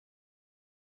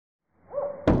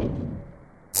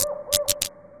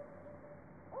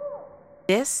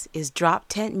This is Drop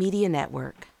Tent Media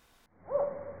Network.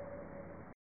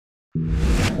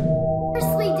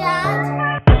 Seriously,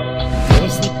 Dad?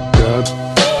 Seriously,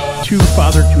 Dad? Two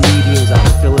father comedians out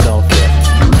of Philadelphia.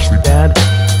 Seriously, Dad?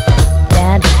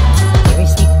 Dad?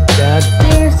 Seriously? Dad?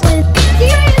 Seriously?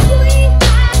 Seriously?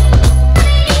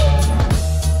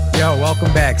 Yo,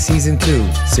 welcome back, season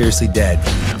 2. Seriously, Dead.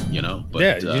 You know, but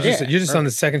Yeah, you're just on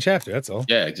the second chapter. That's all.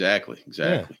 yeah, exactly.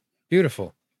 Yeah,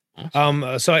 beautiful.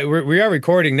 So we are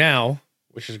recording now,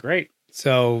 Which is great.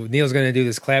 so Neil's gonna do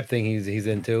this clap thing he's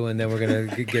into, and then we're gonna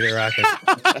get it rocking.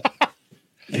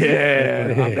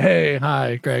 Yeah. Hey,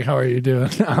 hi, Greg. How are you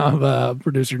doing? I'm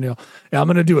producer Neil. Yeah, I'm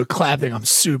gonna do a clap thing. I'm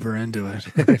super into it.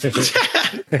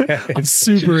 I'm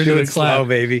super into Do the it slow, clap,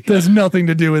 baby. There's nothing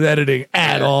to do with editing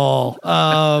at all.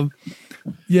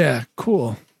 Yeah,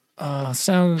 cool. This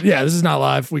is not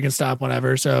live. We can stop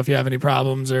whenever. So if you have any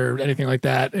problems or anything like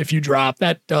that, if you drop,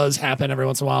 that does happen every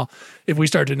once in a while. If we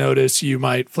start to notice, you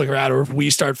might flicker out, or if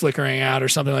we start flickering out or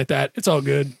something like that, it's all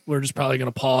good. We're just probably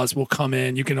going to pause. We'll come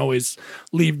in. You can always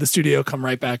leave the studio, come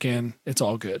right back in. It's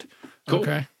all good. Cool.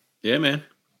 Okay. Yeah, man.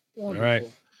 All right.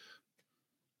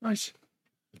 Nice.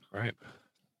 All right.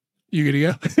 You good to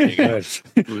go?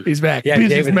 Good. He's back. Yeah,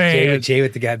 Businessman. Jay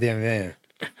with the goddamn man.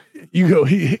 You go,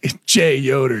 Jay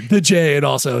Yoder. The J, and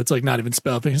also it's like not even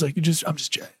spelled. He's like, I'm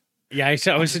just Jay. Yeah,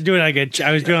 I was doing like a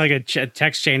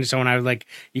text chain to someone. I was like,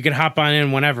 you could hop on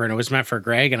in whenever, and it was meant for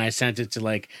Greg, and I sent it to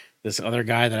like this other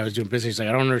guy that I was doing business. He's like,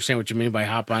 I don't understand what you mean by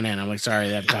hop on in. I'm like, sorry,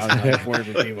 that's how I afford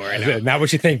for people right now. Not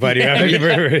what you think, buddy. Are you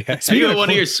at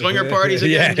one of your swinger parties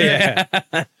again? Yeah.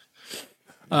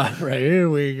 Right,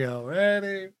 here we go.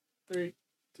 Ready? 3,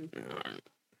 2.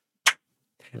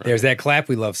 There's that clap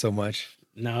we love so much.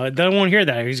 No, they won't hear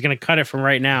that. He's gonna cut it from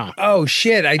right now. Oh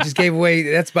shit! I just gave away.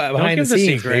 That's behind Don't give the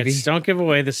scenes, secrets. baby. Don't give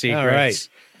away the secrets. All right.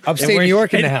 Upstate New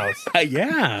York in the house.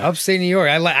 Yeah. Upstate New York.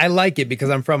 I like it because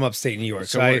I'm from upstate New York.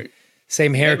 So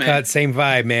same haircut, man. same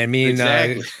vibe, man. Me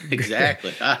and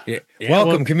Exactly.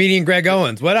 welcome, comedian Greg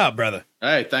Owens. What up, brother? All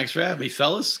right. Thanks for having me,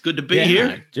 fellas. Good to be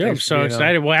here. Dude, I'm so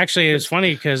excited. Well, actually, it's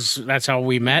funny because that's how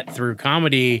we met through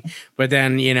comedy. But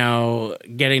then,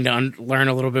 getting to learn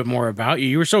a little bit more about you.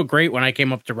 You were so great when I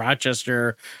came up to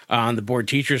Rochester on the board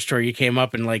teachers tour. You came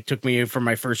up and like took me for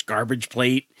my first garbage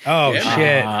plate. Oh shit!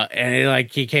 And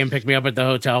he came pick me up at the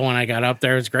hotel when I got up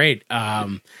there. It was great.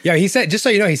 Yeah, he said, just so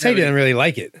you know, he said he didn't really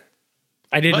like it.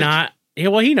 I did not. Yeah,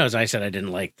 well, he knows I said I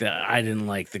didn't like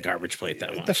the garbage plate that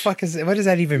much. What the fuck is? What does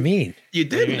that even mean? You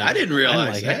didn't? I didn't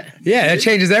realize that. Yeah, that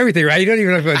changes everything, right? You don't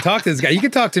even have to talk to this guy. You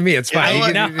can talk to me. It's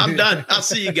fine. I'm done. I'll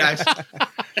see you guys.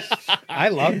 I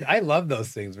love those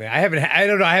things, man. I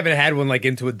haven't had one like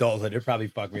into adulthood. It probably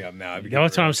fucked me up now.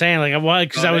 That's what I'm saying. Like,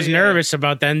 because I was nervous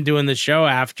about then doing the show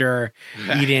after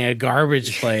eating a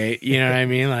garbage plate. You know what I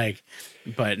mean? Like,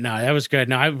 but no, that was good.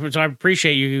 No, so I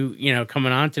appreciate you,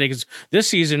 coming on today, because this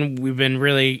season we've been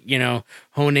really,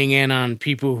 honing in on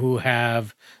people who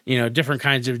have, different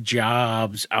kinds of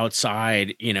jobs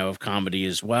outside, of comedy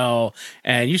as well.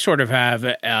 And you sort of have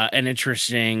an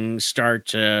interesting start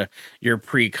to your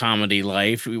pre-comedy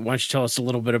life. Why don't you tell us a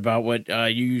little bit about what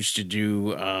you used to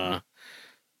do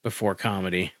before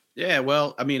comedy? Yeah,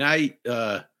 well,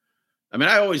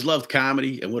 I always loved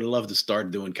comedy and would have loved to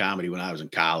start doing comedy when I was in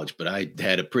college, but I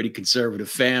had a pretty conservative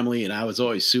family and I was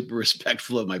always super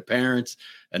respectful of my parents,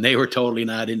 and they were totally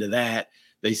not into that.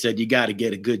 They said, you got to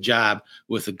get a good job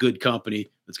with a good company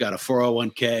that's got a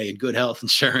 401k and good health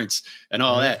insurance and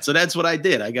all that. So that's what I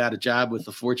did. I got a job with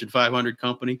the Fortune 500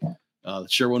 company, the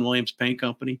Sherwin-Williams Paint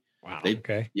Company. Wow.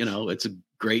 Okay. It's a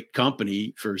great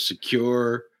company for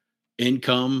secure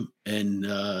income and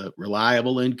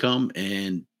reliable income,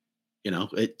 and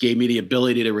it gave me the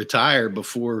ability to retire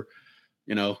before,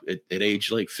 at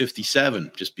age like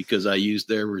 57, just because I used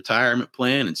their retirement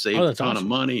plan and saved a ton of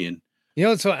money. And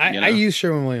so I use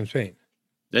Sherwin-Williams paint.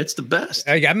 That's the best.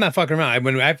 I'm not fucking around.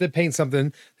 When I have to paint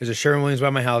something, there's a Sherwin-Williams by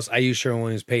my house. I use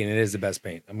Sherwin-Williams paint, and it is the best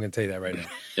paint. I'm going to tell you that right now.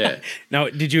 Yeah. Now,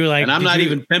 did you like? And I'm not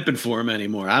even pimping for them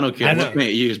anymore. I don't care what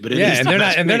paint you use, but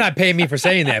they're not paying me for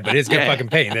saying that, but it's good fucking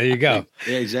paint. There you go.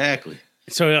 Yeah, exactly.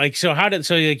 So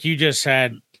you just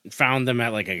had found them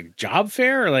at like a job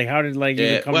fair, or like how did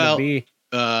you come to be?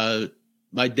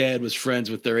 My dad was friends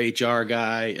with their HR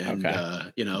guy, and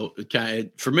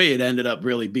for me, it ended up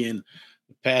really being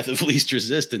the path of least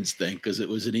resistance thing, because it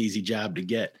was an easy job to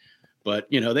get. But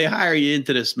they hire you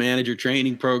into this manager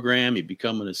training program. You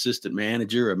become an assistant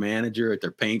manager, a manager at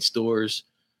their paint stores,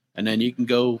 and then you can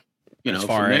go, as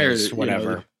far from there, as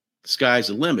whatever. The sky's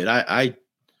the limit. I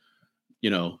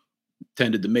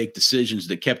tended to make decisions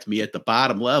that kept me at the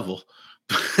bottom level,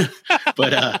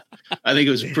 but I think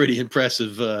it was a pretty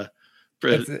impressive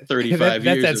for 35 That's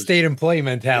years. that state employee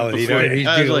mentality. You know, Before- you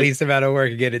I do was the like- least amount of work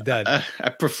and get it done. I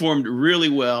performed really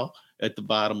well at the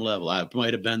bottom level. I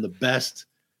might have been the best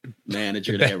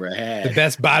manager they ever had. The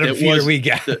best bottom It feeder was we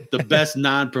got. the best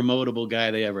non-promotable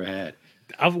guy they ever had.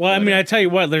 Well, I mean, I tell you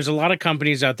what, there's a lot of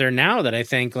companies out there now that I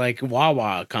think like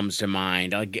Wawa comes to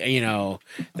mind. Like, you know,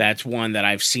 that's one that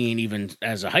I've seen even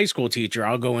as a high school teacher.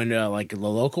 I'll go into like the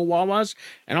local Wawas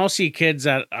and I'll see kids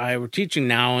that I were teaching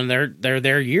now and they're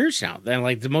there years now. They're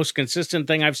like the most consistent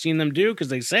thing I've seen them do because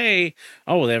they say,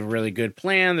 oh, they have a really good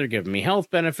plan. They're giving me health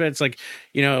benefits. Like,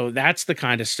 you know, that's the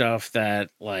kind of stuff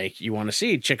that like you want to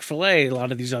see. Chick-fil-A, a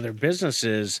lot of these other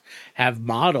businesses have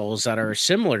models that are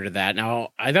similar to that.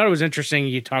 Now, I thought it was interesting.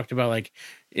 You talked about like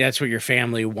that's what your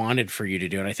family wanted for you to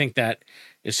do, and I think that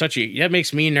is that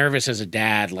makes me nervous as a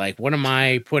dad. Like, what am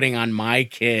I putting on my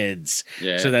kids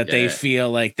so that they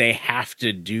feel like they have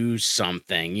to do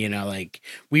something? You know, like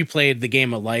we played the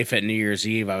game of life at New Year's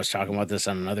Eve. I was talking about this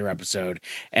on another episode,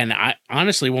 and I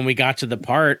honestly, when we got to the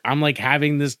part, I'm like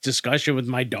having this discussion with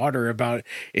my daughter about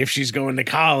if she's going to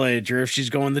college or if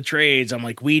she's going the trades. I'm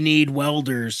like, we need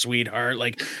welders, sweetheart.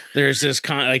 Like, there's this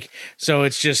so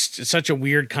it's just such a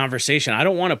weird conversation. I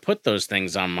don't want to put those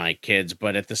things on my kids,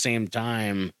 but at the same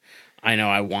time, I know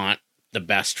I want the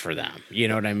best for them. You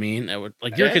know what I mean?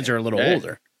 Like your kids are a little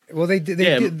older. Well, they do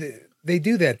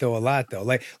that though a lot though.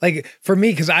 Like for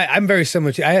me, because I'm very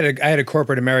similar to I had a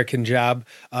corporate American job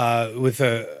with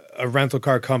a rental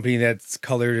car company that's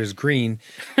colored as green,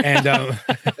 and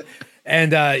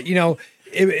you know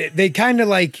they kind of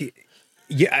like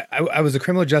I was a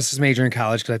criminal justice major in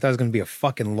college because I thought I was going to be a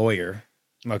fucking lawyer.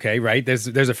 Okay, right? There's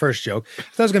a first joke. I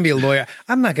thought I was going to be a lawyer.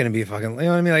 I'm not going to be a fucking, you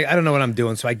know what I mean? Like, I don't know what I'm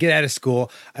doing. So I get out of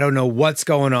school. I don't know what's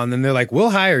going on. Then they're like,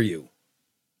 we'll hire you.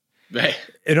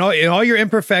 In all your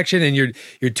imperfection and your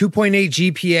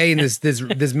 2.8 GPA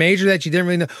and this major that you didn't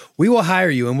really know, we will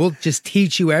hire you and we'll just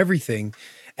teach you everything.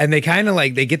 And they kind of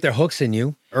like, they get their hooks in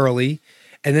you early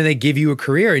and then they give you a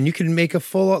career and you can make a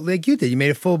full, like you did. You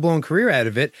made a full-blown career out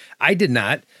of it. I did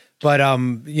not. But,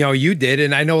 you know, you did.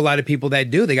 And I know a lot of people that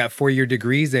do. They got 4-year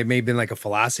degrees. They may have been like a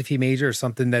philosophy major or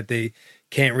something that they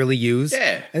can't really use.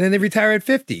 Yeah. And then they retire at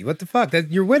 50. What the fuck?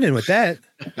 You're winning with that.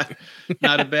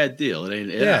 Not a bad deal.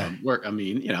 It ain't work. I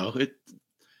mean, you know, it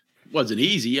wasn't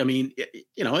easy. I mean,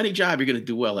 you know, any job you're going to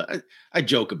do well at. I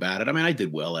joke about it. I mean, I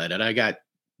did well at it. I got,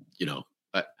 you know,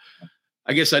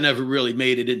 I guess I never really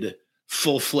made it into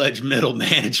full-fledged middle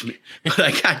management, but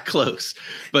I got close.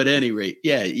 But at any rate,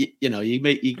 yeah, you know, you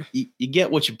get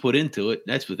what you put into it.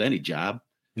 That's with any job.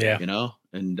 Yeah. You know,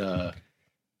 and I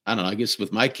don't know, I guess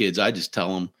with my kids, I just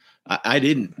tell them I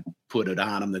didn't put it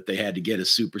on them that they had to get a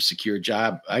super secure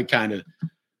job. I kind of,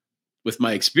 with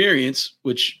my experience,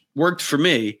 which worked for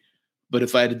me, but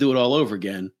if I had to do it all over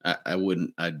again, I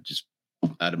wouldn't. I'd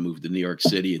have moved to New York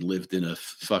City and lived in a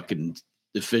fucking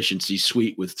efficiency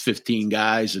suite with 15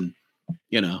 guys and,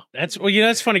 you know, that's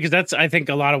funny because that's I think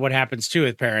a lot of what happens too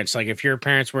with parents. Like if your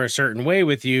parents were a certain way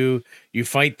with you, you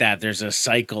fight that. There's a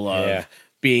cycle of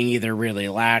being either really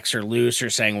lax or loose or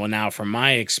saying, well, now from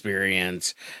my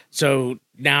experience. So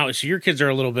your kids are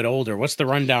a little bit older. What's the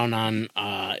rundown on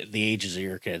the ages of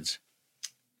your kids?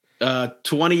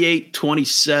 28,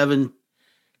 27.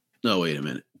 No, wait a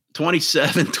minute.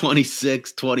 27,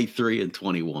 26, 23, and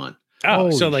 21. Oh,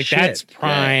 Holy so like shit. that's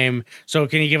prime. Yeah. So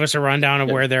can you give us a rundown of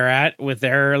where they're at with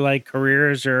their like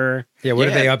careers or? Yeah, what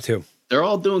are they up to? They're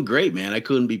all doing great, man. I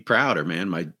couldn't be prouder, man.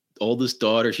 My oldest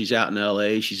daughter, she's out in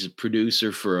LA. She's a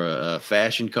producer for a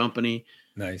fashion company.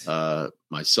 Nice.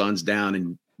 My son's down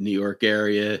in New York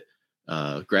area,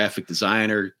 graphic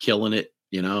designer, killing it.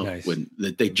 You know, nice. When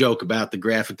they joke about the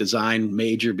graphic design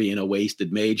major being a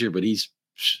wasted major, but he's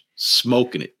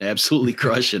smoking it, absolutely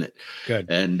crushing it.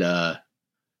 Good. And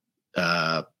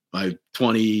my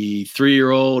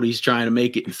 23-year-old, he's trying to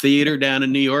make it in theater down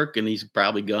in New York, and he's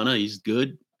probably he's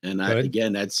good. And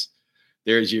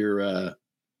there's your,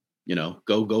 you know,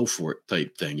 go for it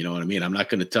type thing. You know what I mean? I'm not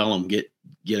going to tell him get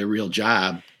a real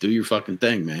job, do your fucking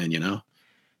thing, man, you know?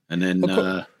 And then,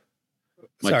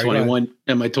 my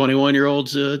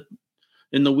 21-year-old's,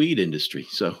 in the weed industry.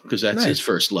 So, cause that's his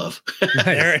first love.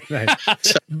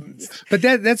 Nice. But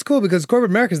that's cool because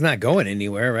corporate America's not going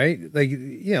anywhere, right? Like,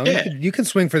 you know, you can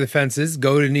swing for the fences,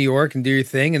 go to New York and do your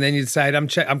thing. And then you decide I'm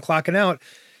clocking out.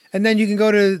 And then you can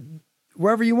go to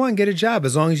wherever you want and get a job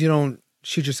as long as you don't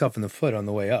shoot yourself in the foot on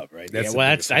the way up, right? Yeah,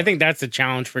 well, I think that's the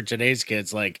challenge for today's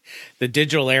kids. Like the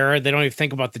digital era, they don't even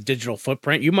think about the digital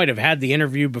footprint. You might have had the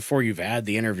interview before you've had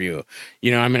the interview.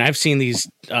 You know, I mean, I've seen these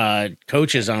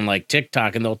coaches on like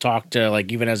TikTok, and they'll talk to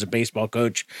like even as a baseball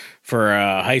coach for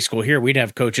high school here, we'd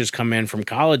have coaches come in from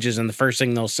colleges, and the first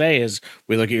thing they'll say is,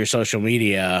 "We look at your social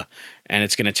media, and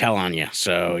it's going to tell on you.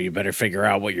 So you better figure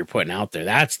out what you're putting out there."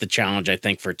 That's the challenge I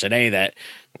think for today that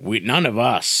none of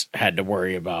us had to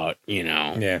worry about, you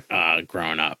know,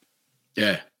 growing up.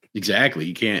 Yeah, exactly.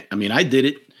 You can't. I mean, I did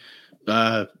it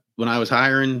when I was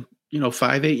hiring,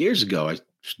 5-8 years ago. I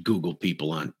just Googled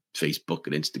people on Facebook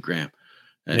and Instagram.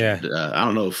 And, I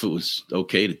don't know if it was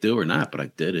okay to do or not, but I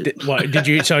did it. Did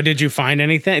you find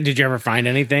anything? Did you ever find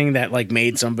anything that like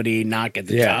made somebody not get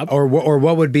the job? Or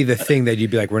what would be the thing that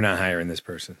you'd be like, we're not hiring this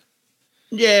person?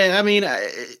 Yeah, I mean,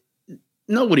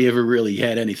 nobody ever really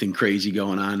had anything crazy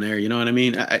going on there. You know what I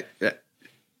mean? I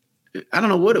don't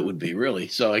know what it would be really.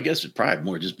 So I guess it's probably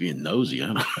more just being nosy. I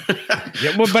don't know.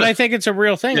 Yeah, well, but I think it's a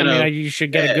real thing. I mean, you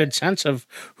should get a good sense of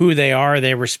who they are. Are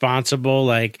they responsible?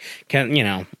 Like,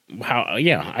 how?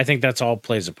 Yeah, I think that's all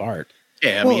plays a part.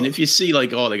 Yeah, I mean, if you see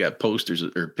like, oh, they got posters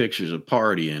or pictures of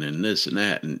partying and this and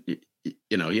that, and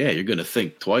you're going to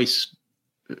think twice.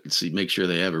 Make sure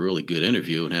they have a really good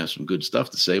interview and have some good stuff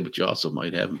to say, but you also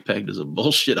might have them pegged as a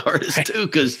bullshit artist too,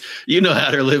 because you know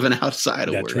how they're living outside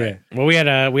of work. Right. Well, we had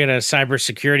a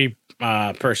cybersecurity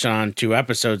person on 2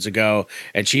 episodes ago,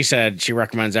 and she said she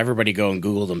recommends everybody go and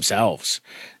Google themselves,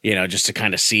 just to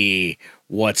kind of see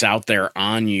what's out there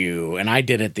on you. And I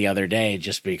did it the other day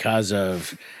just because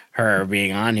of her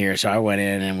being on here. So I went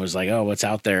in and was like, oh, what's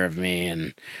out there of me?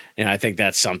 And I think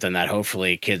that's something that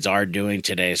hopefully kids are doing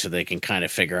today, so they can kind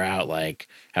of figure out, like,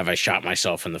 have I shot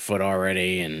myself in the foot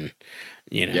already? And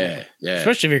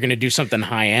especially if you're going to do something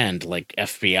high end like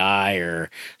FBI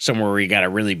or somewhere where you got to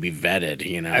really be vetted.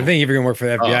 I think if you're going to work for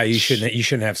the FBI, you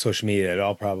shouldn't have social media at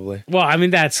all, probably. Well, I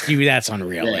mean, that's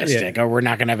unrealistic. Or we're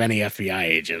not going to have any FBI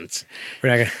agents. We're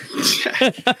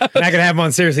not going to have them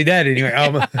on Seriously Dead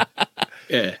anyway.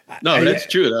 Yeah, no, that's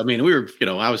true. I mean, we were,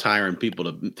 I was hiring people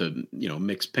to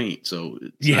mix paint. So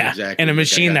it's not exactly, and a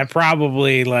machine that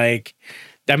probably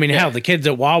hell, the kids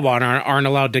at Wawa aren't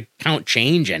allowed to count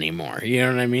change anymore. You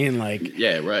know what I mean? Like,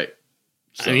 yeah, right.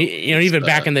 So, I mean, even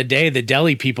back in the day, the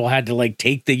deli people had to like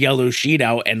take the yellow sheet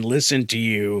out and listen to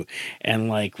you and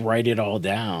like write it all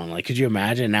down. Like, could you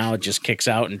imagine? Now it just kicks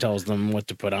out and tells them what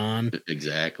to put on.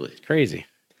 Exactly. It's crazy.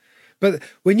 But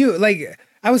when you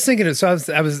I was thinking,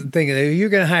 I was thinking, you're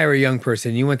going to hire a young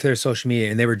person. You went to their social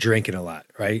media and they were drinking a lot,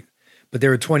 right? But they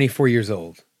were 24 years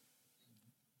old.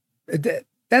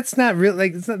 That's not real.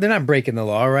 Like, they're not breaking the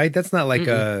law, right? That's not like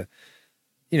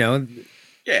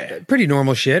pretty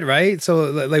normal shit, right?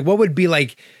 So, like, what would be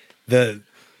like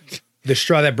the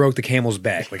straw that broke the camel's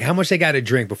back? Like, how much they got to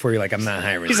drink before you're like, I'm not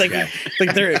hiring. He's this like, guy.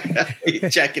 like they're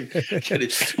checking.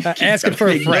 Asking for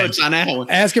a friend. On that one.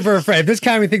 Asking for a friend. If this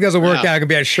comedy thing doesn't work out, I could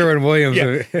be at Sherwin-Williams.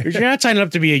 Yeah. You're not signing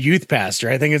up to be a youth pastor.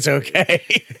 I think it's okay.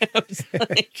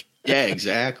 Yeah,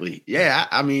 exactly. Yeah,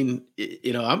 I mean,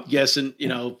 I'm guessing,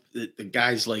 the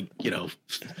guy's like,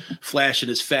 flashing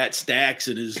his fat stacks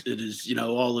and his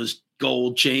all his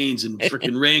gold chains and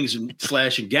freaking rings and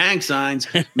flashing gang signs.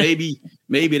 Maybe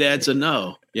that's a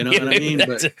no. You know what I mean?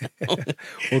 But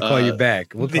we'll call you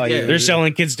back. We'll call you. They're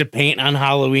selling kids to paint on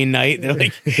Halloween night. They're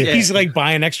like, he's like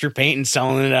buying extra paint and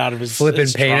selling it out of his flipping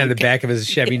his paint trunk. on the back of his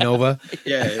Chevy Nova.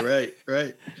 Yeah,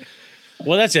 right.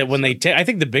 Well, that's it. When I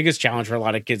think the biggest challenge for a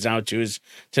lot of kids now too is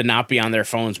to not be on their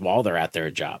phones while they're at their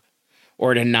job,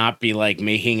 or to not be like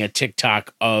making a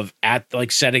TikTok of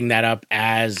setting that up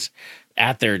as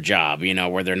at their job,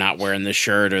 where they're not wearing the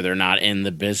shirt or they're not in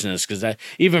the business. Because that,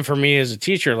 even for me as a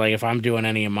teacher, like if I'm doing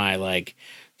any of my like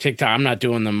TikTok, I'm not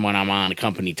doing them when I'm on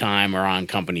company time or on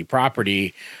company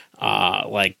property.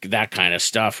 Like that kind of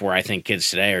stuff where I think kids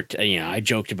today are, I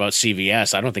joked about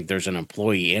CVS. I don't think there's an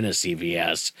employee in a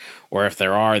CVS, or if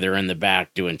there are, they're in the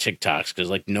back doing TikToks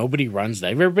because like nobody runs that.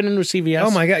 Have you ever been into a CVS?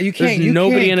 Oh my God. You can't,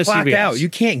 nobody in a clock CVS. Out. You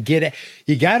can't get it.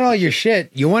 You got all your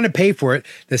shit. You want to pay for it.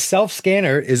 The self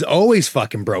scanner is always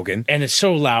fucking broken. And it's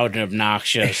so loud and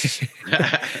obnoxious.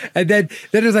 And then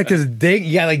there's like this ding.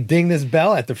 You got like ding this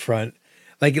bell at the front.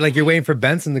 Like you're waiting for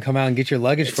Benson to come out and get your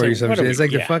luggage for you. It's like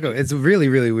the fuck. It's really,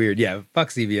 really weird. Yeah, fuck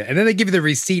CVS. And then they give you the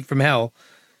receipt from hell.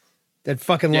 That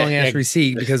fucking long ass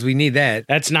receipt because we need that.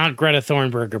 That's not Greta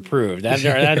Thunberg approved. That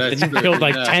you killed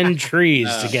like 10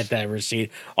 trees to get that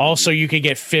receipt. Also, you could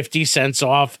get 50 cents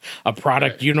off a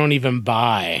product you don't even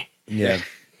buy. Yeah.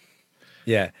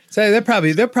 Yeah. So there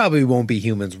probably won't be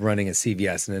humans running a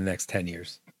CVS in the next 10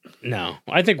 years. No,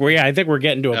 I think we're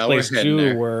getting to a No, we're place heading too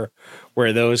there.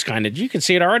 where those kind of, you can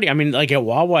see it already. I mean, like at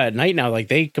Wawa at night now, like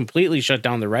they completely shut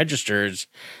down the registers,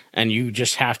 and you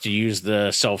just have to use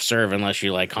the self serve unless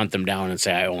you like hunt them down and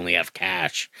say I only have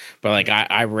cash. But like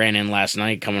I ran in last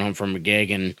night coming home from a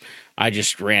gig, and I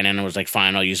just ran in and was like,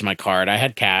 fine, I'll use my card. I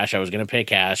had cash. I was gonna pay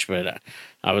cash, but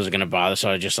I wasn't gonna bother. So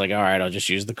I was just like, all right, I'll just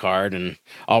use the card, and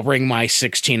I'll bring my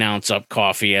 16-ounce up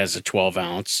coffee as a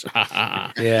 12-ounce.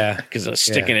 Yeah. Because I was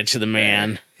sticking it to the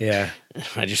man. Yeah.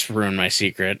 I just ruined my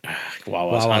secret while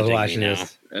I was While I was hunting watching me now.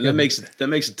 this. And that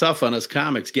makes it tough on us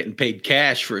comics getting paid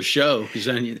cash for a show because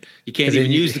then you can't 'Cause even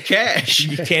then you- use the cash.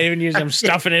 You can't even use them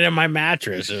stuffing it in my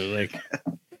mattress. It was like,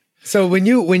 So when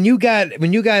you got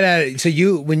out, so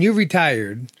when you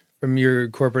retired from your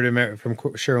corporate from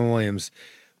Sherwin-Williams,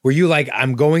 were you like,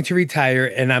 I'm going to retire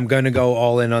and I'm going to go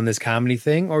all in on this comedy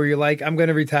thing, or were you like, I'm going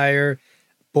to retire,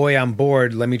 boy, I'm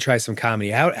bored, let me try some comedy?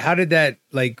 How did that,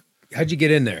 like, how'd you get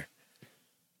in there?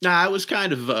 Nah, I was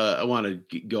kind of I want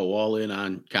to go all in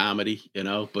on comedy,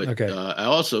 but Okay. I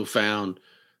also found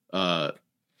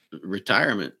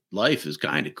retirement life is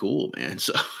kind of cool, man.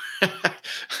 So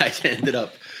I ended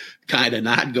up kind of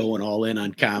not going all in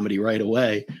on comedy right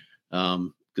away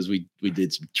because we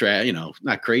did some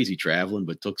not crazy traveling,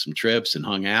 but took some trips and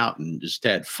hung out and just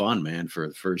had fun, man, for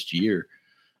the first year.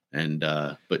 And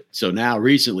but so now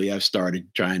recently I've started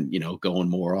trying, going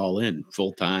more all in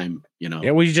full time,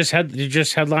 yeah, well, you just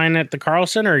headline at the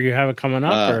Carlson, or you have it coming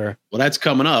up, or well, that's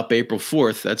coming up April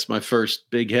 4th. That's my first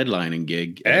big headlining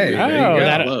gig. Hey, at there you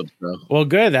Red go. Club, so. well,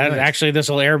 good. That Nice. actually this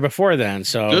will air before then.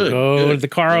 So Good, go good. to the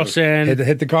Carlson,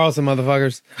 Hit the Carlson,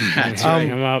 motherfuckers. That's bring right.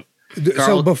 them up.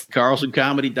 So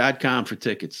CarlsonComedy.com for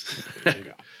tickets.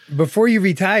 before you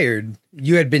retired,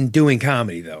 you had been doing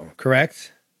comedy though,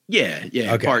 correct? Yeah.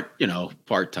 Okay.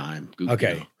 Part time.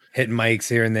 Okay. Hitting mics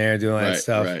here and there, doing all that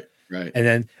stuff. Right. And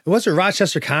then what's the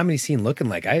Rochester comedy scene looking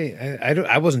like?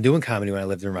 I wasn't doing comedy when I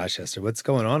lived in Rochester. What's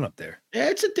going on up there? Yeah,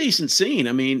 it's a decent scene.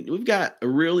 I mean, we've got a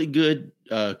really good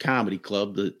comedy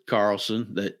club, the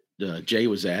Carlson, that Jay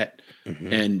was at,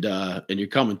 and you're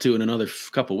coming to in another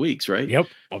couple weeks, right? Yep.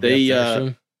 I'll be up there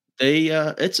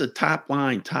soon. It's a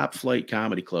top flight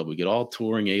comedy club. We get all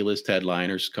touring A-list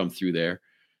headliners come through there,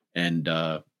 and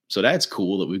so that's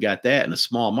cool that we got that in a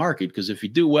small market, because if you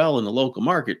do well in the local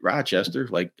market, Rochester,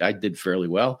 like I did fairly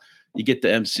well, you get the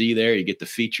MC there, you get the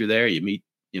feature there, you meet,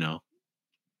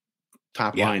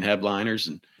 top line headliners.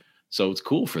 And so it's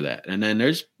cool for that. And then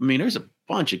there's a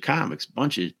bunch of comics,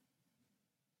 bunch of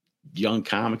young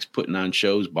comics putting on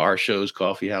shows, bar shows,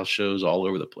 coffee house shows all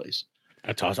over the place.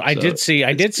 That's awesome. I did see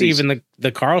even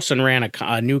the Carlson ran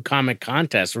a new comic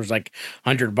contest. There was like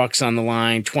 $100 on the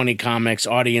line, 20 comics,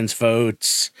 audience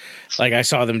votes. Like I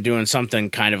saw them doing something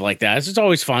kind of like that. It's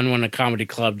always fun when a comedy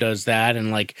club does that.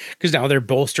 And like, because now they're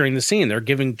bolstering the scene. They're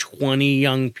giving 20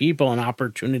 young people an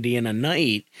opportunity in a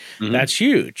night. Mhm. That's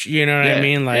huge. You know what I Yeah,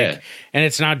 mean? Like, yeah. and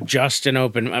it's not just an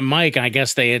open mic. I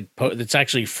guess it's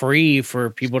actually free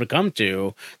for people to come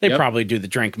to. They Yep. probably do the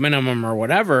drink minimum or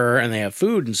whatever, and they have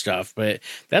food and stuff, but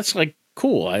that's like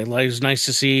cool. It's nice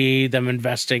to see them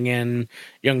investing in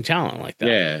young talent like that.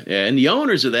 Yeah. And the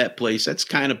owners of that place, that's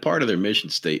kind of part of their mission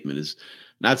statement, is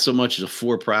not so much as a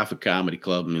for-profit comedy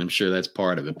club. I mean, I'm sure that's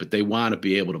part of it, but they want to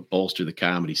be able to bolster the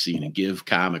comedy scene and give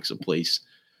comics a place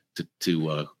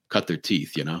to cut their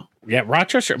teeth, Yeah,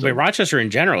 Rochester, but Rochester in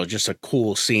general is just a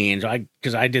cool scene.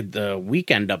 Because I did the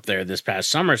weekend up there this past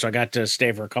summer, so I got to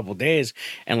stay for a couple of days,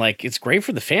 and like it's great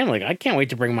for the family. Like, I can't wait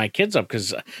to bring my kids up,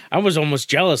 because I was almost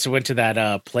jealous. I went to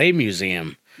that play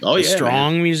museum, Oh, the yeah,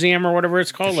 Strong Museum or whatever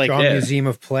it's called. Strong yeah. Museum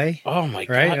of Play. Oh my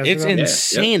Right? god, That's it's what I'm-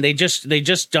 insane. They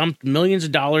just dumped millions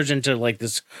of dollars into like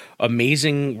this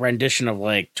amazing rendition of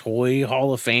like toy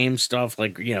Hall of Fame stuff.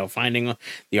 Like, finding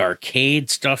the arcade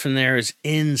stuff in there is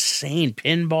insane.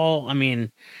 Pinball. I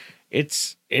mean,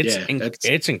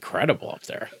 it's incredible up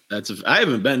there. I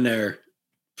haven't been there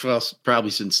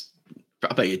probably since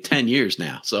 10 years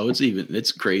now. So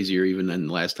it's crazier even than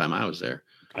the last time I was there.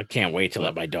 I can't wait to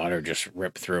let my daughter just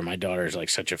rip through. My daughter's like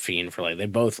such a fiend for they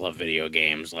both love video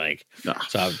games. Like, Oh.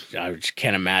 so I just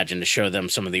can't imagine to show them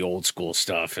some of the old school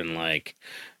stuff and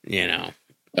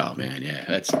Oh man, yeah,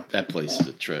 that place is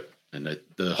a trip. And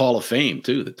the Hall of Fame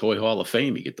too, the Toy Hall of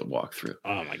Fame you get to walk through.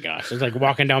 oh my gosh, it's like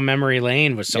walking down memory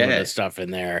lane with some of Yeah. the stuff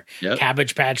in there. Yep.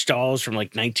 Cabbage Patch dolls from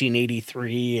like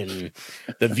 1983 and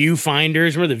the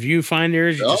viewfinders. Remember the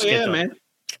viewfinders? You Oh just get yeah, the- man.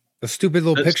 The stupid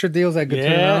little That's- picture deals I could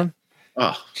turn Yeah. on.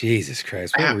 Oh, Jesus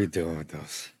Christ, what are we doing with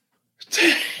those?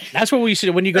 That's what we used to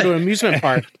do when you go to an amusement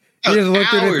park. He just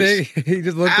looked at Hours. the thing. He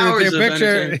just looked at Hours their of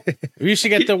picture. We used to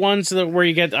get the ones where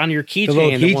you get on your The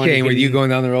little keychain. keychain with you going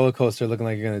down the roller coaster looking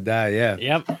like you're gonna die. Yeah.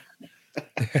 Yep.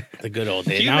 The good old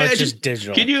days. Can you Now it's imagine- just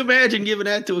digital. Can you imagine giving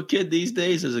that to a kid these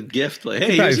days as a gift? Like,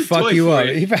 hey, He probably here's a fuck toy you for up.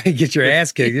 you. He probably get your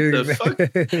ass kicked.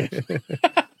 The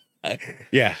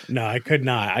Yeah, no, I could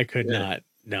not. I could not.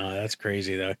 No, that's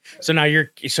crazy though. So now your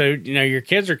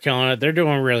kids are killing it. They're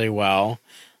doing really well.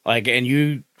 Like, and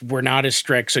you were not as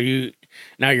strict. So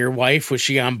now your wife, was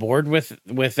she on board with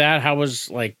that? How was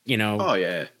Oh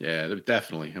yeah,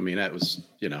 definitely. I mean, that was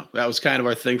kind of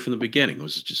our thing from the beginning.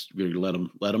 Was just really let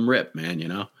them rip, man.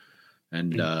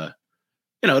 And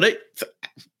they.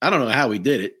 I don't know how we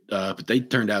did it, but they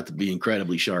turned out to be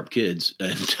incredibly sharp kids,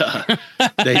 and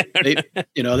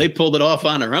they pulled it off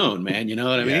on their own, man. You know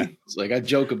what I mean? It's like I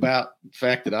joke about the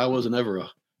fact that I wasn't ever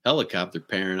a helicopter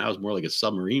parent. I was more like a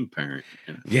submarine parent.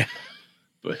 Yeah.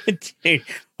 But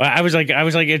well, I was like,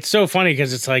 it's so funny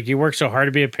because it's like you work so hard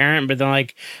to be a parent, but then I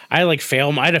had a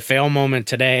fail moment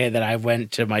today that I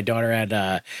went to. My daughter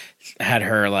had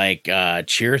her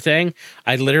cheer thing.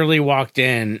 I literally walked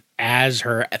in as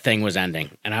her thing was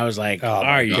ending, and I was like,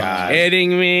 "Are you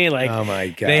kidding me?" Like, oh my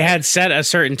God, they had set a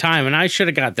certain time, and I should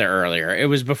have got there earlier. It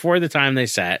was before the time they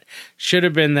set. Should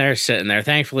have been there, sitting there.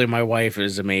 Thankfully, my wife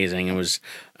is amazing and was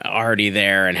already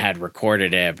there and had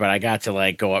recorded it, but I got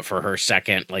to go up for her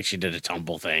second, she did a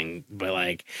tumble thing. But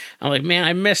I'm like, man,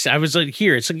 I missed it. I was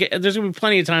here. It's there's gonna be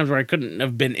plenty of times where I couldn't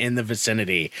have been in the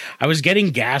vicinity. I was getting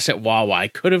gas at Wawa. I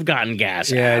could have gotten gas.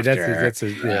 Yeah, after.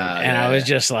 And I was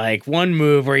just one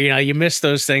move where you miss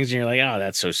those things and you're like, oh,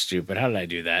 that's so stupid. How did I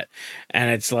do that?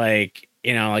 And it's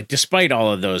despite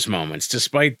all of those moments,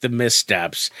 despite the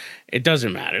missteps, it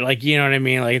doesn't matter. You know what I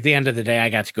mean? At the end of the day, I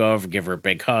got to go over, give her a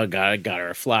big hug, got her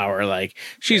a flower.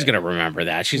 She's gonna remember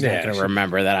that. She's not gonna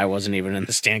remember that I wasn't even in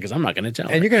the stand because I'm not gonna tell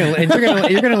her. And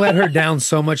you're gonna let her down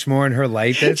so much more in her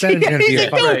life. That's not gonna be a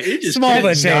fucking small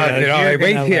but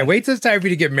wait till it's time for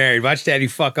you to get married. Watch Daddy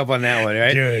fuck up on that one,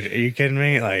 right? Dude, are you kidding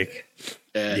me?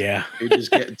 Yeah, you're just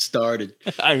getting started.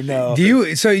 I know.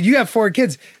 So you have 4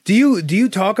 kids. Do you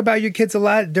talk about your kids a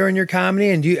lot during your comedy?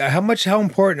 And how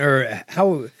important or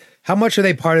how much are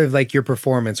they part of your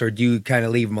performance, or do you kind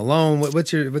of leave them alone?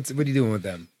 What are you doing with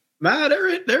them? Nah,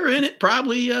 they're in it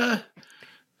probably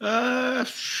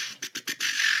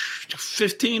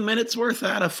 15 minutes worth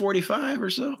out of 45 or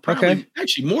so. Probably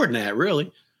actually more than that,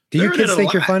 really. Do your kids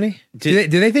think you're funny? Do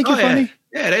they think you're funny?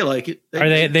 Yeah, they like it. Are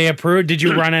they approved? Did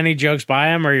you run any jokes by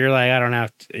them, or you're like, I don't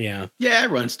have to, Yeah, I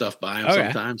run stuff by them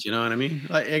sometimes. You know what I mean?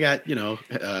 I got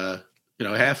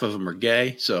half of them are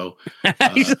gay, so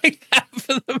he's like half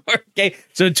of them are gay.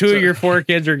 So 2 of your 4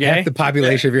 kids are gay. Half the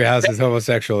population of your house is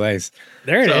homosexual. Nice.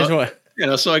 There it is. What?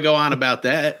 So I go on about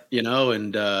that,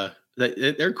 and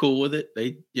they're cool with it.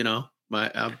 They,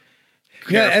 I'm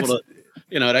careful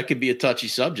to. That could be a touchy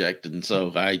subject, and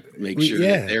so I make sure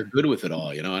that they're good with it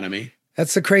all. You know what I mean?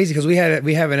 That's so crazy because we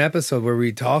have an episode where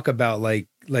we talk about like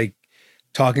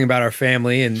talking about our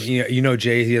family, and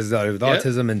Jay, he has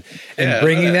autism, and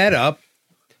bringing that up,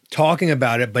 talking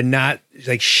about it, but not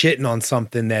shitting on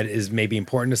something that is maybe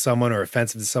important to someone or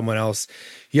offensive to someone else.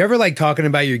 You ever talking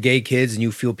about your gay kids and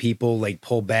you feel people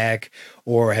pull back,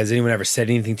 or has anyone ever said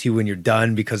anything to you when you're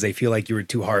done because they feel like you were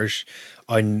too harsh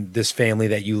on this family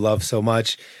that you love so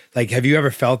much? Have you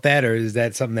ever felt that, or is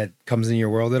that something that comes in your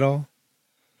world at all?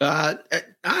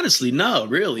 Honestly, no,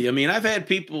 really. I mean, I've had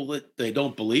people that they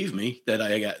don't believe me that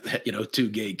I got, 2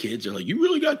 gay kids. They're like, you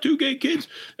really got 2 gay kids?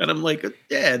 And I'm like,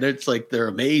 yeah. And it's they're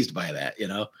amazed by that,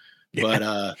 Yeah.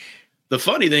 But the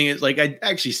funny thing is, I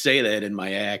actually say that in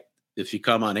my act. If you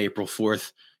come on April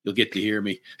 4th, you'll get to hear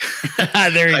me.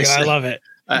 There you go. I love it.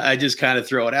 I just kind of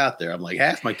throw it out there. I'm like,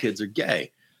 half my kids are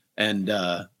gay. And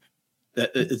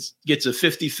it gets a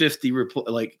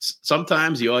 50-50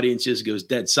 sometimes the audience just goes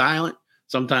dead silent.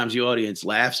 Sometimes the audience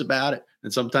laughs about it,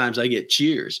 and sometimes I get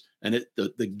cheers. And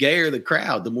the gayer the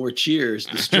crowd, the more cheers.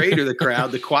 The straighter the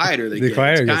crowd, the quieter they get.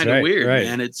 It's kind of weird,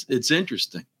 man. It's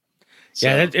interesting. So.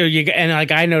 Yeah, and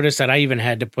I noticed that I even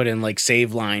had to put in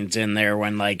save lines in there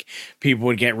when people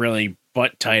would get really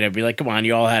butt tight. I'd be like, come on,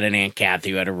 you all had an Aunt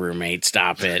Kathy who had a roommate.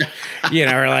 Stop it. Or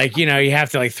you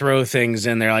have to throw things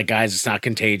in there guys, it's not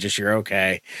contagious. You're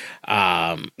okay.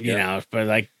 But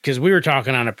because we were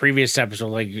talking on a previous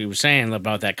episode, you were saying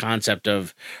about that concept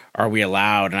of are we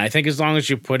allowed? And I think as long as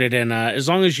you put it in, as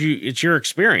long as it's your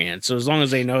experience. So as long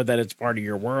as they know that it's part of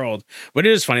your world. But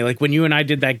it is funny. When you and I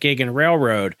did that gig in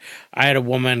Railroad, I had a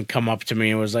woman come up to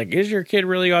me and was like, is your kid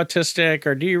really autistic?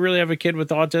 Or do you really have a kid with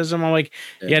autism? I'm like,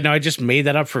 yeah, no, I just made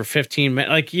that up for 15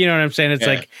 minutes. You know what I'm saying? It's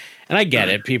and I get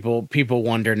it. People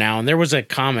wonder now. And there was a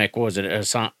comic, what was it?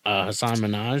 Hassan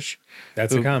Minaj.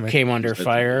 That's a comic. Came under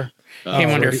fire. came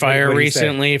under What fire did he say?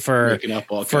 recently for Making up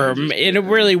all kinds of it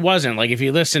really wasn't like, if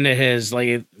you listen to his,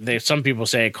 like, some people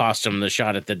say it cost him the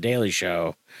shot at the Daily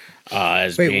Show.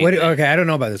 As Wait, being, what? Okay, I don't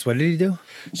know about this. What did he do?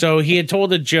 So he had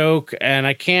told a joke, and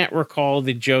I can't recall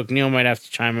the joke. Neil might have to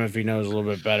chime in if he knows a little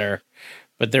bit better.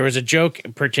 But there was a joke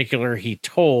in particular he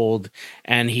told,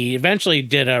 and he eventually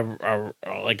did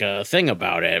a thing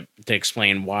about it to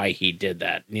explain why he did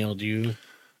that. Neil, do you?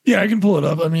 Yeah, I can pull it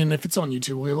up. I mean, if it's on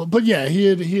YouTube, we will. But yeah, he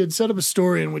had set up a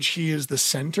story in which he is the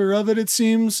center of it. It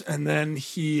seems, and then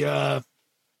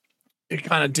it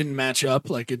kind of didn't match up.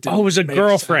 Like it didn't. Oh, it was a make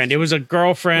girlfriend. sense. It was a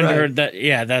girlfriend, Right. or that.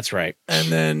 Yeah, that's right. And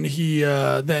then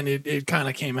it kind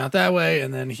of came out that way.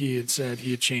 And then he had said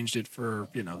he had changed it for,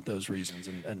 those reasons.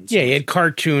 And Yeah, he had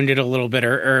cartooned it a little bit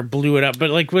or blew it up,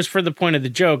 but like was for the point of the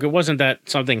joke. It wasn't that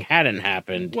something hadn't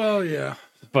happened, well, yeah.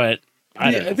 but I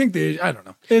don't know. I think I don't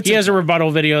know. He has a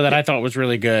rebuttal video that I thought was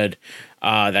really good.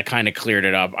 That kind of cleared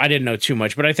it up. I didn't know too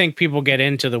much, but I think people get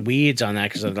into the weeds on that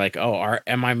because they're like, "Oh,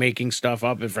 am I making stuff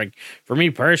up?" If like for me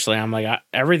personally, I'm like,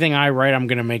 everything I write, I'm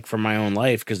gonna make from my own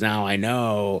life because now I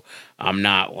know I'm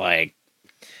not like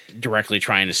directly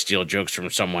trying to steal jokes from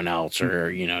someone else or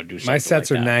do something. My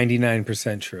sets like are that.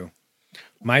 99% true.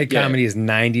 My comedy is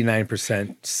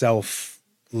 99%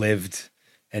 self-lived,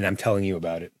 and I'm telling you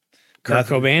about it. Kurt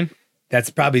Cobain. That's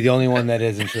probably the only one that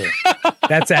isn't true.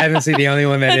 That's honestly the only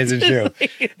one that isn't true.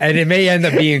 And it may end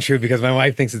up being true because my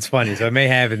wife thinks it's funny, so it may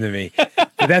happen to me.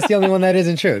 But that's the only one that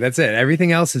isn't true. That's it.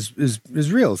 Everything else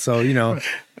is real. So,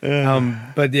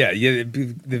 but yeah,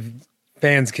 the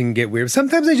fans can get weird.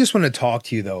 Sometimes they just want to talk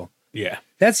to you, though. Yeah.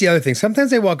 That's the other thing.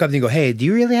 Sometimes they walk up and you go, "Hey, do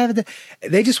you really have it?"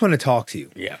 They just want to talk to you.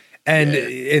 Yeah. And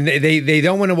they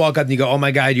don't want to walk up and you go, "Oh my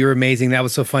God, you're amazing. That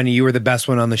was so funny. You were the best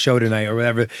one on the show tonight," or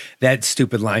whatever, that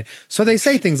stupid line. So they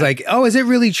say things like, "Oh, is it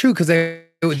really true?" Because they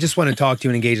would just want to talk to you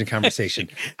and engage in conversation.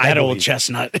 That old believe.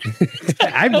 chestnut.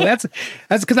 That's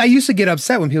because I used to get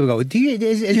upset when people go,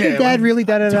 is your dad really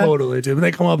da da da? Totally, dude. When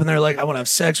they come up and they're like, "I want to have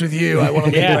sex with you. I want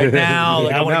to leave Yeah. right now.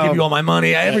 Like, I want to No. give you all my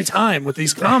money." Every time with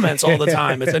these comments all the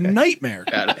time, it's a nightmare.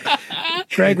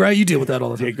 Greg, right? You deal with that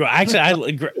all the time.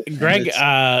 Actually,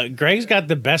 Greg's got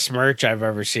the best merch I've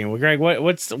ever seen. Well, Greg,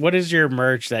 what is your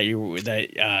merch that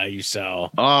you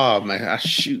sell? Oh man,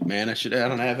 shoot, man! I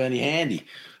don't have any handy.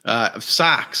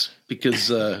 Socks,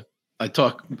 because I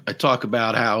talk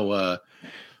about how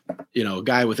a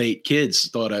guy with 8 kids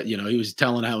thought he was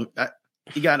telling how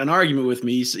he got in an argument with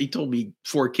me. He told me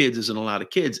 4 kids isn't a lot of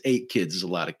kids, 8 kids is a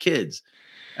lot of kids,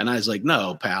 and I was like,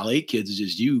 "No, pal, 8 kids is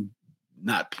just you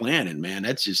not planning, man.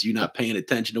 That's just you not paying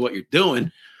attention to what you're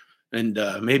doing." And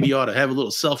maybe you ought to have a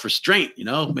little self-restraint,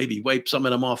 maybe wipe some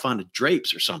of them off on the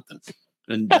drapes or something.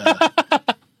 And,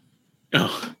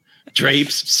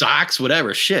 drapes, socks,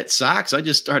 whatever. Shit, socks. I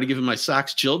just started giving my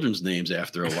socks children's names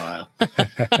after a while.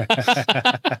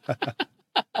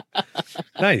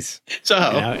 Nice. So,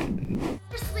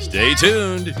 Stay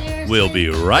tuned. We'll be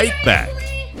right back.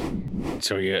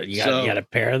 So you got a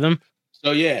pair of them?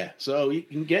 so yeah. So you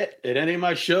can get at any of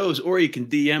my shows, or you can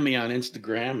DM me on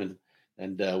Instagram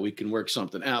and we can work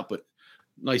something out. But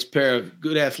nice pair of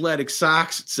good athletic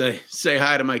socks. Say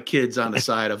hi to my kids on the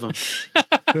side of them.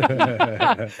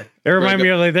 They remind me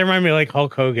of like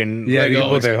Hulk Hogan. Yeah,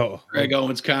 Greg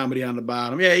Owens comedy on the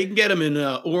bottom. Yeah, you can get them in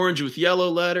orange with yellow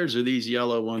letters, or these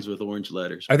yellow ones with orange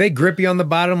letters. Are they grippy on the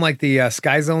bottom like the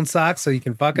Sky Zone socks so you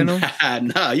can fuck in them?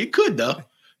 No, you could though.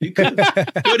 You could.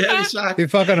 Good heavy socks. You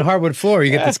fuck on a hardwood floor,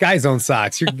 you get the Sky Zone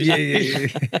socks.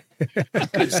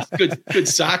 Good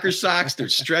soccer socks. They're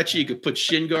stretchy. You could put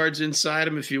shin guards inside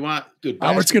them if you want. Good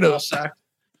Albert's basketball socks.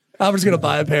 Albert's gonna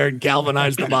buy a pair and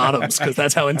galvanize the bottoms because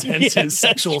that's how intense his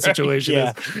sexual situation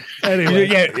is. Anyway,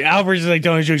 Yeah, Albert's like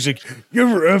telling jokes like, "You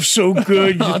ever F so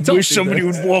good, you just Don't wish do somebody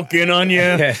this. would walk in on you."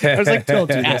 I was like, don't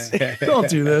do this. Don't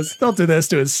do this. Don't do this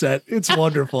to his set. It's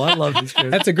wonderful. I love these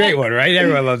kids. That's a great one, right?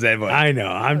 Everyone loves that one. I know.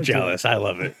 I'm jealous. I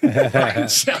love it. I'm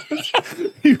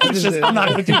not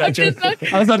gonna do that, Joe.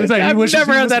 I was about to say, I've you wish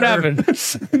never had that happen.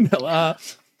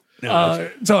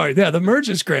 Sorry. Yeah, the merch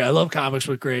is great. I love comics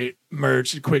with great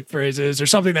merch, quick phrases, or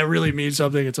something that really means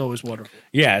something. It's always wonderful.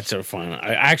 Yeah, it's so fun.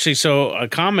 So a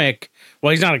comic.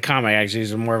 Well, he's not a comic. Actually,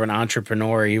 he's more of an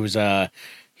entrepreneur.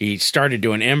 He started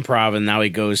doing improv, and now he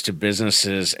goes to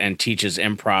businesses and teaches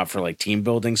improv for like team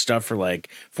building stuff for like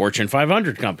Fortune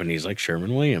 500 companies like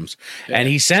Sherwin-Williams. Yeah. And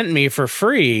he sent me for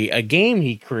free a game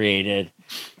he created,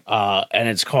 and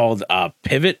it's called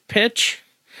Pivot Pitch.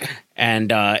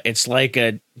 and it's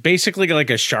basically like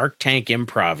a Shark Tank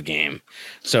improv game.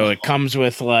 So it comes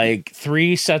with like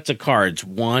 3 sets of cards.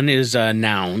 One is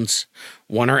nouns,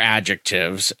 one are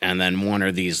adjectives, and then one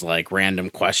are these like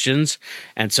random questions.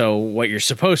 And so what you're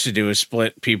supposed to do is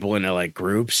split people into like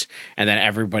groups, and then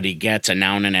everybody gets a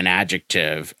noun and an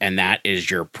adjective, and that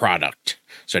is your product.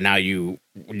 So now you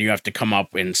have to come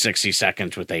up in 60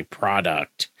 seconds with a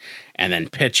product and then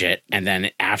pitch it. And then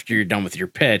after you're done with your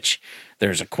pitch,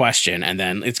 there's a question. And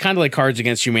then it's kind of like Cards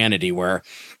Against Humanity, where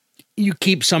you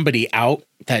keep somebody out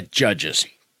that judges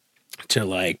to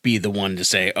like be the one to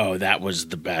say, oh, that was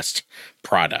the best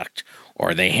product,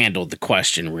 or they handled the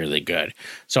question really good.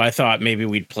 So I thought maybe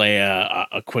we'd play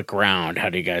a quick round. How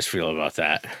do you guys feel about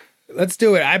that? Let's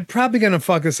do it. I'm probably going to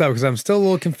fuck this up because I'm still a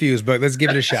little confused, but let's give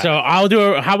it a shot. So how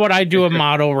about I do a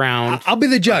model round? I'll be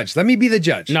the judge. Let me be the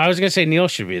judge. No, I was going to say Neil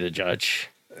should be the judge.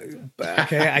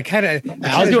 Okay, I kind of.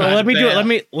 I'll do it. Let me do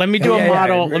it. Let me do a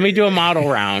model. Let me do a model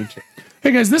round.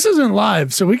 Hey guys, this isn't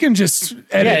live, so we can just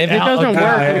edit. Yeah, if it doesn't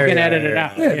work, we can edit it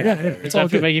out. Yeah. It's all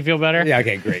good. Make you feel better. Yeah.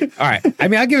 Okay. Great. All right. I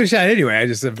mean, I'll give it a shot anyway.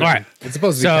 All right. It's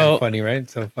supposed to be kind of funny, right?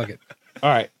 So fuck it. All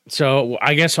right. So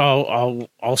I guess I'll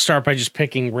start by just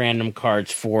picking random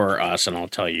cards for us, and I'll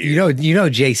tell you. You know,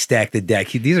 Jay stacked the deck.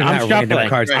 These are not random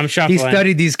cards. I'm shuffling. He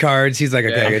studied these cards. He's like,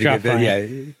 okay, I gotta get that.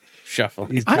 Yeah. Shuffle.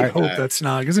 I hope that's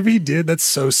not, because if he did, that's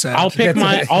so sad.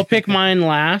 I'll pick mine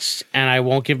last, and I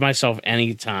won't give myself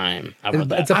any time. How about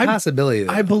that? It's a possibility.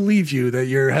 I believe you that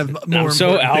you have more I'm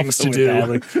so important things to alpha do.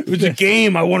 with that. Like, it's a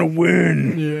game. I want to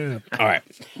win. Yeah.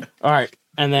 All right.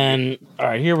 And then,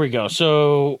 here we go.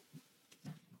 So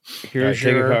here's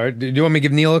take a card. Do you want me to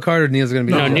give Neil a card, or Neil's going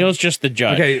to be? No, Neil's just the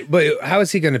judge. Okay, but how is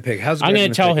he going to pick? I'm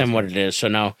going to tell him what it is. So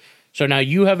now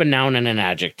you have a noun and an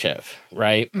adjective,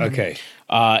 right? Okay.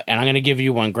 And I'm going to give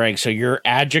you one, Greg. So your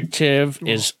adjective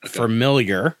is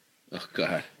familiar. Oh,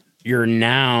 God. Your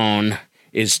noun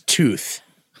is tooth.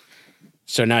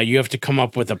 So now you have to come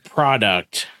up with a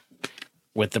product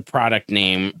with the product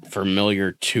name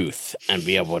familiar tooth and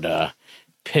be able to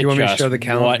pitch You want me to us show the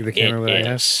camera what what I it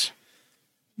have? is.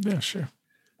 Yeah, sure.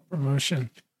 Promotion.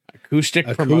 Acoustic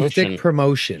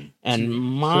promotion. And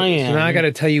mine. So now I got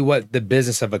to tell you what the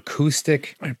business of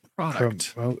acoustic My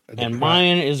product.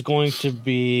 Mine is going to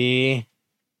be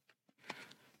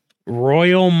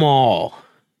Royal Mall.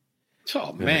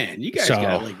 Oh man, you guys So-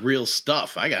 got like real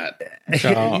stuff. I got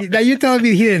So Now you're telling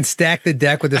me he didn't stack the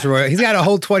deck with this Royal? He's got a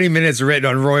whole 20 minutes written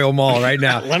on Royal Mall right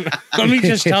now. let me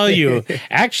just tell you,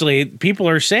 actually, people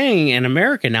are saying in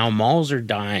America now malls are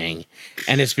dying.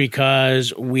 And it's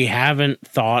because we haven't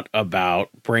thought about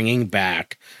bringing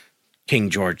back King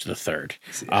George III.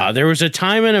 There was a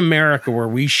time in America where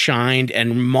we shined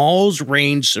and malls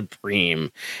reigned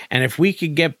supreme. And if we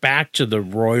could get back to the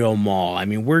Royal Mall, I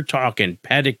mean, we're talking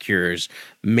pedicures,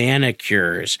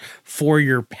 manicures for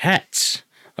your pets.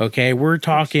 Okay, we're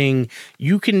talking,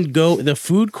 you can go, the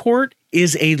food court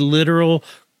is a literal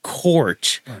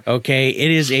court. Okay,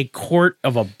 it is a court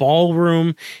of a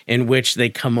ballroom in which they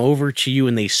come over to you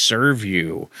and they serve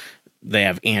you. They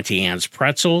have Auntie Anne's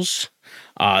pretzels.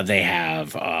 They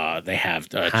have Han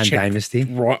Chick- Dynasty.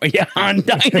 Han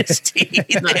Dynasty.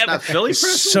 They have not Philly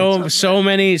pretzels? so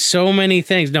many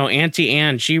things. No, Auntie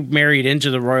Anne, she married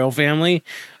into the royal family.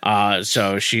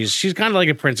 So she's kind of like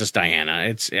a Princess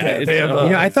Diana. they have,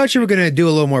 I thought you were going to do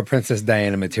a little more Princess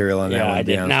Diana material on that yeah, one. I to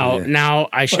be did. honest with you. Now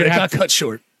I should But it have got cut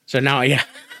short. So now, yeah,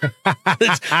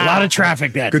 there's a lot of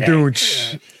traffic that day.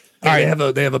 Gadooch. All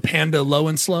right, they have a Panda low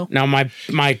and slow. Now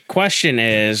my question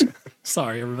is,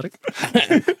 Sorry, everybody.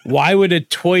 why would a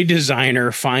toy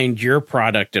designer find your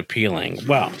product appealing?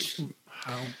 Well,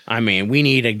 I mean, we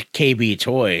need a KB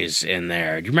Toys in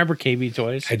there. Do you remember KB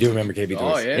Toys? I do remember KB Toys.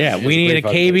 Oh yeah. Yeah, we need a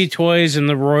great KB fuckers. Toys in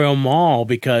the Royal Mall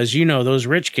because, those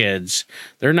rich kids,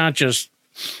 they're not just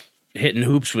hitting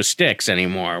hoops with sticks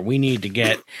anymore. We need to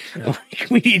get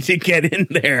in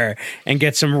there and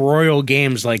get some royal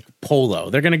games like polo.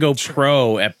 They're going to go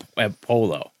pro at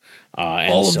polo.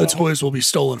 All of the toys will be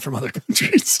stolen from other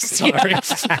countries. Sorry,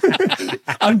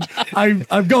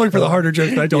 I'm going for the harder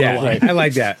joke, but I don't know why. I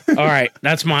like that. All right,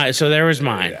 that's so there was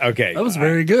mine. Okay. That was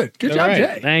very good. Good job,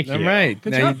 Jay. Thank you. All right.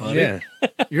 Good Now job, buddy. Yeah.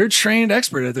 You're a trained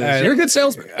expert at this. right. You're a good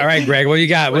salesman. All right, Greg. What you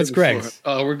got? What's Greg's?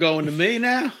 Oh, we're going to me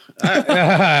now.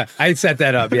 I set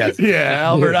that up. Yes. Yeah,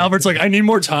 Albert's like, I need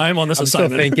more time on this I'm still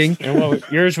assignment. thinking. And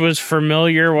yours was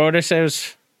familiar. What would I say? It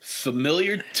was,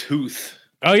 Familiar Tooth.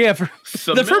 oh yeah,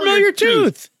 the familiar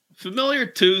tooth. Familiar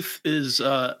Tooth is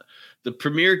the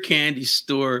premier candy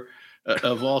store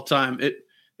of all time.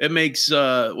 It makes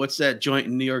what's that joint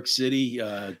in New York City?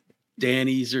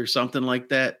 Danny's or something like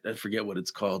that. I forget what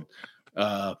it's called.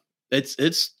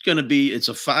 It's gonna be. It's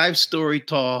a 5-story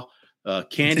tall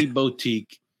candy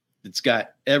boutique. It's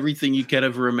got everything you could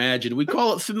ever imagine. We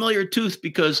call it familiar tooth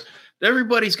because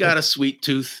everybody's got a sweet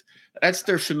tooth. That's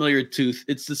their familiar tooth.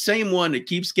 It's the same one that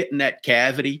keeps getting that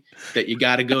cavity that you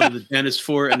got to go to the dentist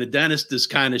for. And the dentist is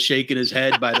kind of shaking his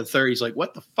head by the third. He's like,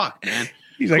 what the fuck, man?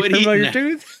 He's like, Quit eating familiar that."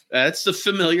 tooth? That's the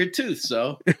familiar tooth.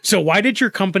 So Why did your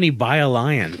company buy a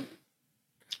lion?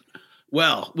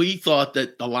 well, we thought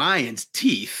that the lion's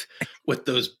teeth with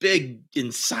those big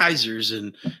incisors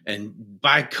and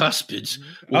bicuspids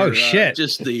Oh, were, shit.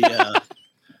 just the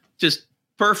just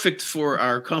perfect for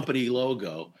our company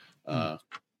logo.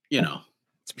 You know,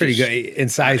 It's pretty good.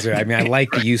 Incisor. I mean, I like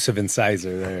the use of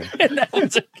incisor there.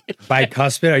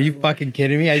 Bicuspid. Are you fucking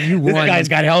kidding me? You This won. guy's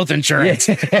got health insurance.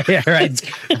 Yeah,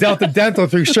 right. Delta Dental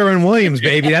through Sherwin-Williams,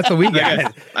 baby. That's what we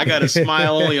got. I got a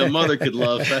smile only a mother could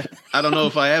love. I don't know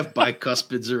if I have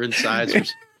bicuspids or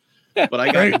incisors, but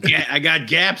I got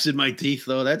gaps in my teeth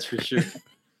though. That's for sure.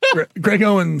 Greg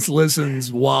Owens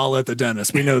listens while at the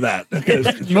dentist. We know that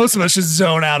because most of us just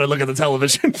zone out and look at the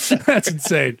television. That's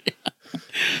insane.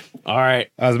 All right.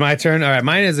 That was my turn. All right,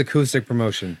 mine is acoustic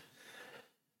promotion.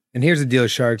 And here's the deal,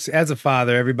 Sharks. As a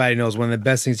father, everybody knows one of the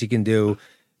best things you can do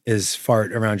is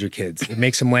fart around your kids. It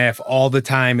makes them laugh all the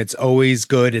time. It's always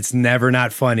good. It's never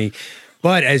not funny.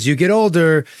 But as you get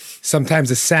older, sometimes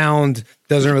the sound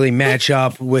doesn't really match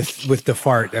up with the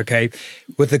fart, okay?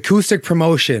 With acoustic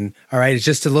promotion, all right, it's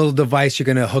just a little device you're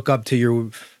going to hook up to your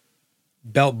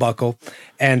belt buckle,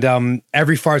 and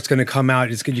every fart's going to come out.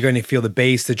 You're going to feel the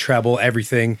bass, the treble,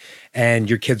 everything, and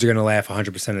your kids are going to laugh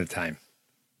 100% of the time.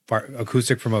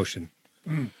 Acoustic promotion.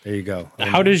 There you go.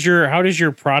 How does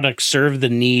your product serve the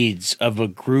needs of a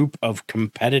group of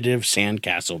competitive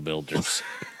sandcastle builders?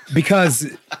 Because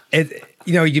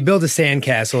you build a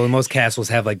sandcastle, and most castles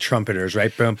have like trumpeters,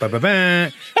 right? Bum, ba, ba,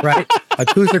 ba, right?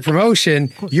 Acoustic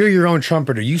promotion, you're your own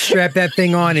trumpeter. You strap that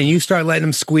thing on and you start letting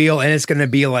them squeal, and it's going to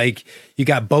be like you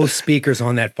got both speakers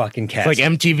on that fucking castle. It's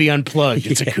like MTV Unplugged.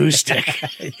 It's acoustic.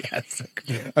 Yes.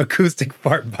 Acoustic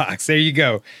fart box. There you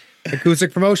go.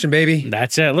 Acoustic promotion, baby.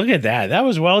 That's it. Look at that. That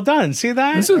was well done. See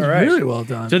that? This is really well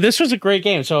done. So this was a great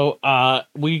game. So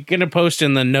we're gonna post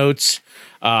in the notes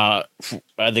the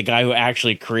guy who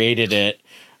actually created it.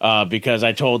 Because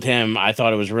I told him I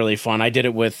thought it was really fun. I did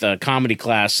it with a comedy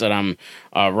class that I'm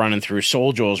running through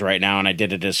Soul Jewels right now, and I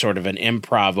did it as sort of an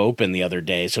improv open the other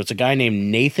day. So it's a guy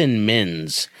named Nathan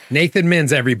Mins. Nathan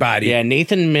Mins, everybody. Yeah,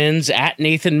 Nathan Mins, at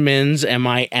Nathan Mins,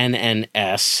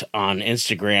 MINNS on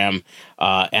Instagram.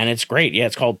 And it's great. Yeah,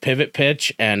 it's called Pivot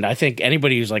Pitch. And I think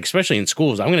anybody who's like, especially in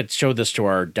schools, I'm going to show this to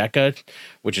our DECA,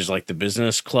 which is like the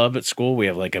business club at school. We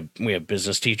have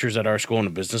business teachers at our school in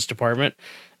the business department.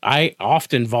 I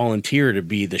often volunteer to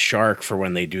be the shark for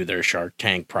when they do their Shark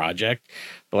Tank project.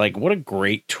 But like, what a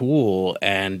great tool.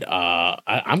 And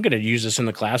I'm going to use this in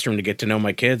the classroom to get to know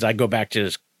my kids. I go back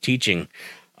to teaching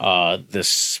this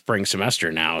spring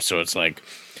semester now. So it's like,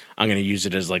 I'm going to use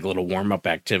it as like a little warm up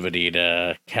activity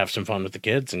to have some fun with the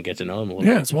kids and get to know them a little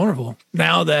bit. Yeah, it's wonderful.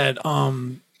 Now that,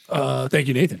 thank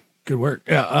you, Nathan. Good work.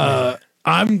 Yeah.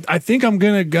 I think I'm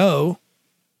going to go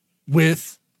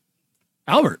with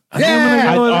Albert. You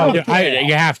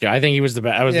have to. I think he was the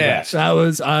best. That was the best. That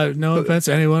was no offense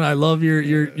to anyone. I love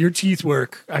your teeth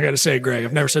work. I got to say, Greg,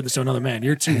 I've never said this to another man.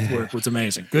 Your teeth work was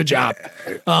amazing. Good job.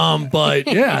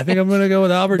 But yeah, I think I'm gonna go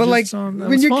with Albert. But like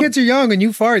when your kids are young and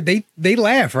you fart, they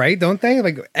laugh, right? Don't they?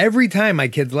 Like every time my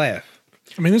kids laugh.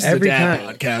 I mean, this is every a dad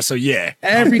time. podcast, so yeah.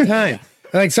 Every time.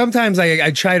 Like sometimes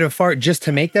I try to fart just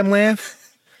to make them laugh.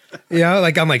 You know,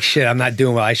 like I'm like, shit, I'm not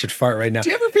doing well. I should fart right now. Do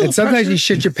you ever feel and sometimes pressure? you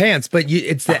shit your pants, but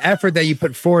it's the effort that you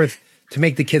put forth to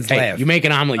make the kids laugh. You make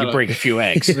an omelet, you break a few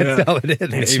eggs. That's all it is.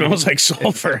 It baby. smells like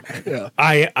sulfur.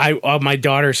 My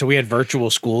daughter, so we had virtual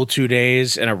school 2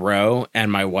 days in a row,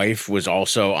 and my wife was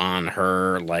also on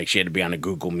her, like she had to be on a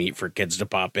Google Meet for kids to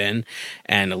pop in,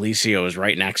 and Alicia was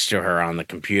right next to her on the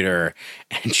computer,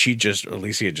 and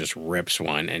Alicia just rips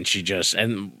one, and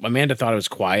Amanda thought it was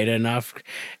quiet enough,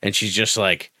 and she's just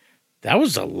like, that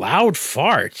was a loud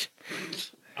fart.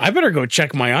 I better go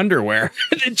check my underwear.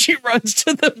 And then she runs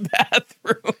to the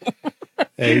bathroom.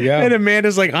 There you go. And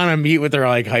Amanda's like on a meet with her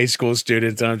like high school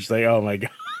students. And I'm just like, oh my God.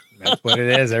 That's what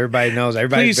it is. Everybody knows.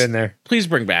 Everybody's been there. Please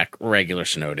bring back regular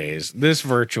snow days. This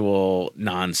virtual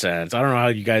nonsense. I don't know how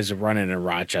you guys are running in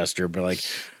Rochester, but like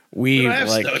we don't have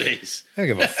like snow days. I don't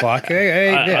give a fuck.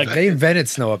 They invented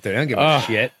snow up there. I don't give a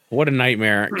shit. What a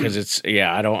nightmare. Because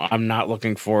I'm not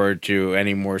looking forward to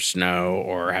any more snow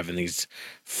or having these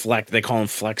they call them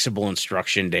flexible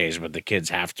instruction days, but the kids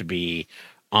have to be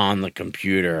on the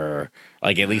computer,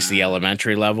 like at least the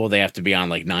elementary level, they have to be on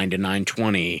like 9 to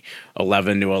 9:20,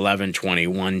 11 to 11:20,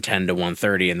 1:10 to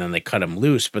 1:30, and then they cut them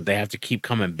loose, but they have to keep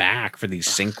coming back for these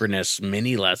synchronous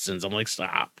mini lessons. I'm like,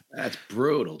 stop. That's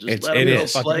brutal. Just It's- let it them go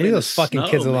is. play Leave in those the fucking snow,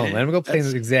 kids alone. man. Let them go play.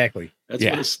 Exactly. That's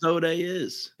Yeah. what a snow day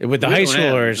is. With the We high don't have it.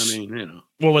 schoolers, I mean, you know.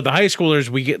 well, with the high schoolers,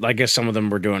 we get, I guess some of them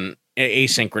were doing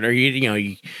asynchronous, or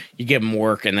you give them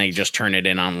work and they just turn it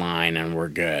in online and we're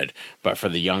good. But for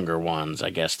the younger ones, I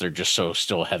guess they're just so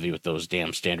still heavy with those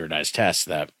damn standardized tests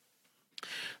that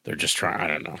they're just trying. I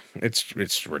don't know.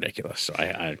 It's ridiculous. So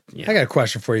I got a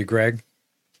question for you, Greg.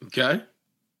 Okay.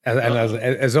 It's almost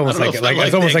I don't know like if I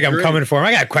it's almost that, like I'm Greg. coming for him.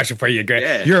 I got a question for you, Greg.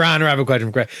 Yeah. Your Honor, I have a question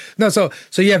for Greg. No, so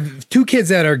you have 2 kids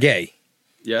that are gay.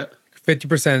 Yeah.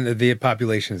 50% of the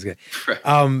population is gay.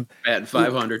 At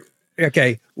 500.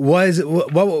 Okay, what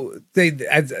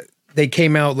they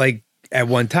came out like at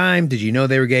one time? Did you know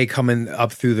they were gay coming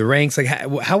up through the ranks? Like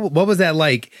how what was that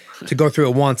like to go through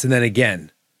it once and then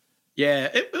again? Yeah,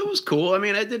 it was cool. I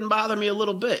mean, it didn't bother me a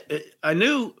little bit. I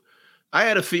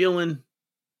had a feeling.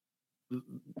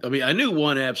 I mean, I knew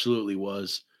one absolutely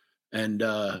was, and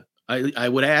I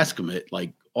would ask him it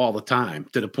like all the time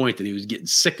to the point that he was getting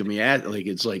sick of me. Like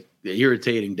it's like the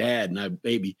irritating dad, and I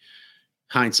maybe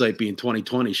hindsight being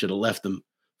 2020 should have left him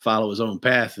follow his own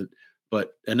path.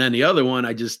 And then the other one,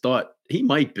 I just thought he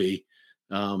might be,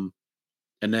 and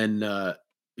then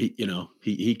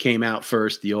he came out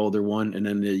first, the older one, and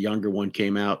then the younger one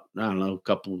came out. I don't know, a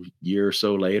couple year or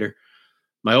so later.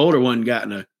 My older one got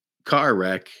in a car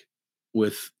wreck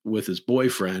with his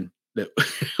boyfriend that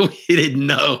he didn't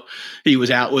know he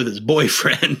was out with his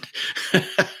boyfriend.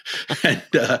 And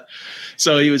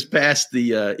so he was past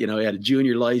the, he had a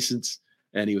junior license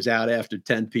and he was out after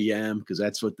 10 p.m. because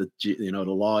that's what the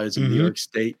law is in New York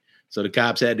State. So the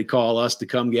cops had to call us to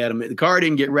come get him. The car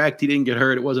didn't get wrecked. He didn't get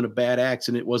hurt. It wasn't a bad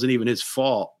accident. It wasn't even his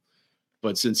fault.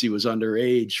 But since he was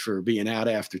underage for being out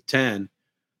after 10,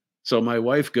 so my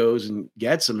wife goes and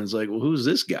gets him and is like, well, who's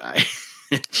this guy?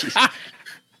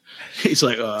 He's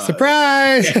like,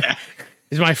 surprise. Yeah.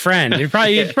 He's my friend. It's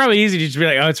probably easy to just be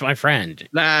like, oh, it's my friend.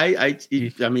 Nah, I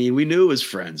mean, we knew as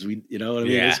friends. You know what I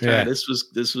mean? Yeah. This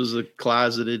was a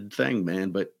closeted thing,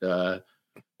 man. But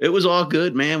it was all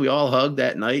good, man. We all hugged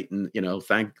that night, and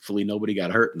thankfully nobody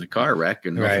got hurt in the car wreck,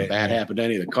 and nothing bad happened to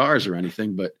any of the cars or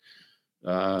anything. But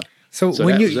so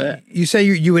when you say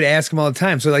you would ask him all the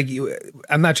time, so like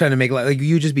I'm not trying to make like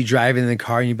you just be driving in the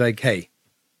car and you'd be like, hey,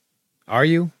 are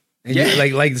you? And you,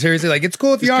 like seriously, like it's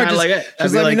cool if you are.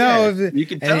 Just let me know. You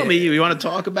can tell me you want to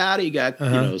talk about it. You got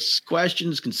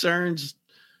questions, concerns.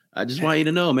 I just want you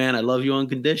to know, man. I love you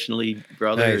unconditionally,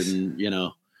 brother. Nice. And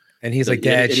And he's like,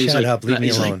 Dad, shut up, leave me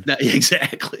alone.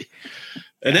 Exactly.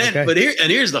 And then, but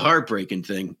here's the heartbreaking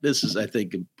thing. This is, I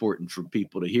think, important for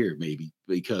people to hear, maybe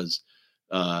because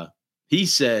he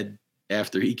said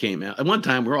after he came out, at one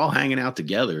time we're all hanging out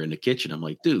together in the kitchen. I'm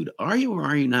like, dude, are you or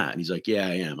are you not? And he's like, yeah,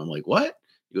 I am. I'm like, what?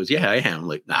 He goes, yeah, I am. I'm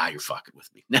like, nah, you're fucking with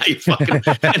me. Now you're fucking.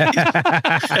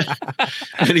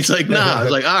 And he's like, nah. I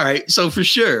was like, all right. So for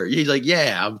sure. He's like,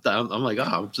 yeah. I'm like, oh,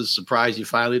 I'm just surprised you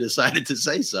finally decided to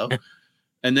say so.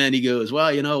 And then he goes,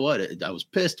 well, you know what? I was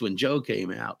pissed when Joe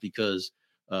came out because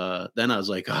then I was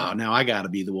like, oh, now I got to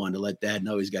be the one to let Dad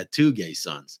know he's got 2 gay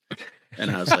sons.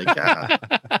 And I was like,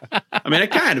 I mean,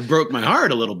 it kind of broke my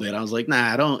heart a little bit. I was like,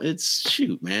 nah,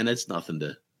 shoot, man. It's nothing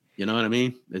to, you know what I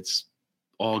mean? It's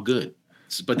all good.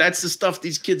 But that's the stuff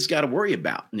these kids got to worry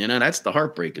about. That's the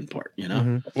heartbreaking part,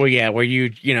 Well, yeah, where you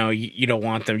don't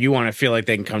want them. You want to feel like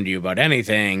they can come to you about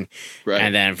anything. Right.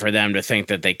 And then for them to think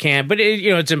that they can't. But,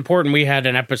 it's important. We had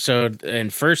an episode in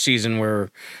first season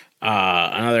where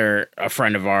a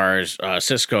friend of ours,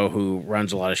 Cisco, who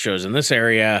runs a lot of shows in this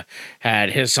area,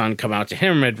 had his son come out to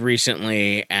him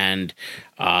recently. And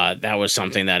that was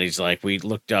something that he's like, we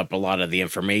looked up a lot of the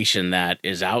information that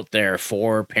is out there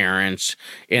for parents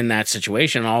in that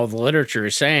situation. All the literature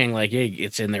is saying like, hey,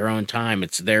 it's in their own time.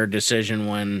 It's their decision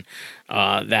when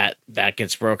that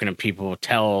gets broken, and people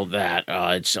tell that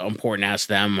it's important to ask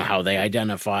them how they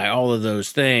identify all of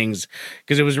those things,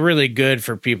 because it was really good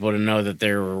for people to know that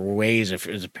there were ways, if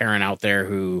there's a parent out there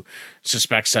who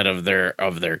suspects that of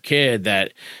their kid,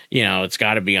 that it's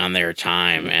got to be on their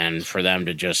time, and for them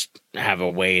to just have a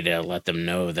way to let them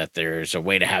know that there's a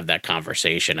way to have that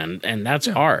conversation, and that's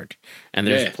hard. And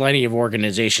there's plenty of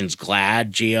organizations.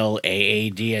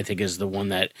 GLAAD, I think, is the one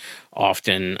that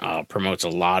often promotes a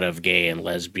lot of gay and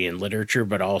lesbian literature,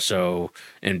 but also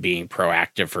in being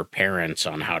proactive for parents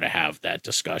on how to have that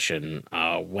discussion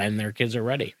when their kids are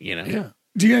ready. Yeah.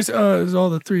 Do you guys? There's all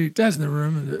the 3 dads in the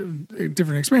room,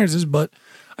 different experiences, but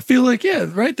I feel like, yeah,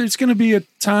 right. There's going to be a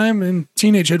time in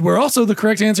teenagehood where also the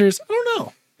correct answer is, I don't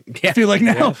know. I feel like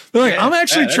now they're like, I'm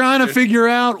actually trying to figure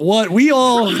out what we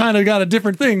all kind of got a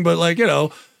different thing, but like, you're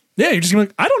just gonna be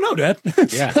like, I don't know, Dad.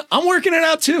 Yeah. I'm working it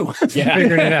out too. Yeah.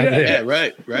 Figuring it out. Yeah,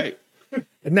 right.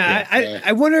 No,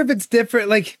 I wonder if it's different.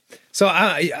 Like, so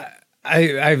I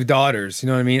have daughters, you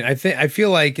know what I mean? I feel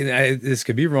like, and this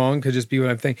could be wrong, could just be what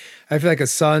I'm thinking. I feel like a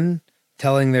son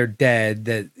telling their dad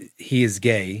that he is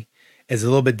gay is a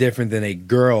little bit different than a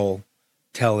girl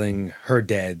telling her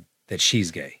dad that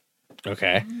she's gay.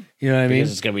 Okay. You know what I mean?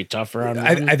 It's going to be tougher on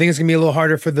I think it's going to be a little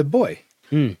harder for the boy.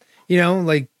 You know,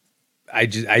 like I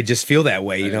just feel that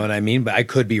way, you know what I mean? But I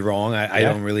could be wrong. I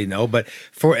don't really know. But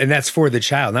that's for the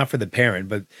child, not for the parent.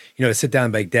 But, you know, to sit down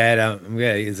and be like, Dad, I'm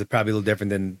gay is probably a little different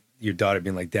than your daughter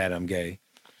being like, Dad, I'm gay.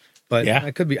 But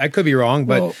I could be wrong.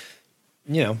 But, well,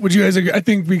 you know. Would you guys agree? I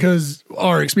think because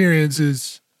our experience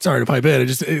is, sorry to pipe in, I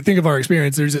just think of our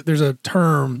experience. There's a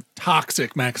term,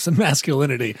 toxic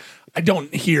masculinity. I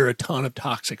don't hear a ton of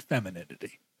toxic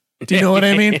femininity. Do you know what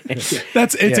I mean?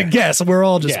 It's a guess. We're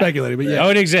all just speculating, but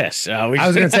it exists. I was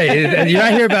going to say, you're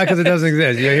not here about because it doesn't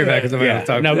exist. You're here about because I'm going to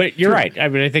talk. No, but you're right. I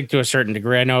mean, I think to a certain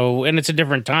degree, I know, and it's a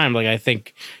different time. Like I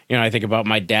think about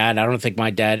my dad. I don't think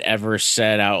my dad ever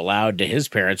said out loud to his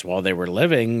parents while they were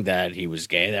living that he was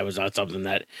gay. That was not something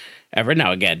that ever.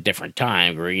 Now again, different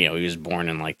time. Where he was born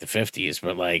in like the 50s,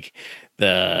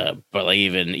 but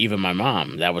even my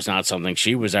mom, that was not something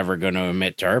she was ever going to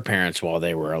admit to her parents while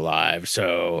they were alive.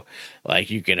 So like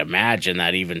you can imagine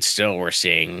that even still we're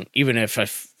seeing, even if a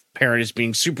parent is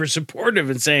being super supportive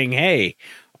and saying, hey,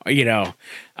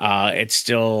 it's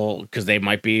still because they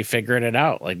might be figuring it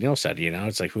out. Like Neil said,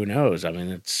 it's like, who knows? I mean,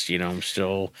 it's, I'm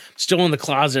still in the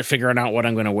closet figuring out what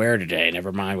I'm going to wear today.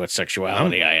 Never mind what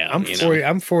sexuality I am.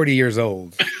 I'm 40 years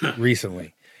old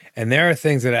recently. And there are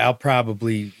things that I'll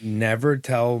probably never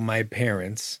tell my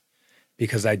parents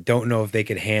because I don't know if they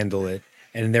could handle it.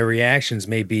 And their reactions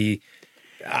may be,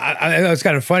 I know it's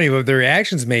kind of funny, but the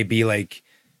reactions may be like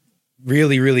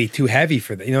really, really too heavy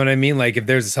for them. You know what I mean? Like if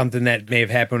there's something that may have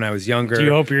happened when I was younger. Do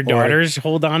you hope your daughters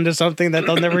hold on to something that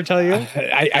they'll never tell you?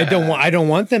 I don't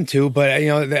want them to, but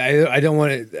I don't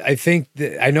want to. I think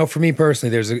that, I know for me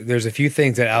personally, there's a few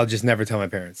things that I'll just never tell my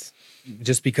parents.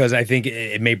 Just because I think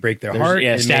it may break their heart.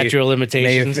 Yeah, statute of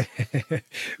limitations.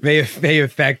 May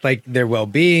affect like their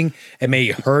well-being. It may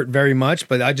hurt very much,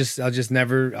 but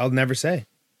I'll never say.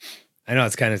 I know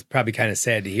it's probably kind of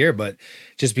sad to hear, but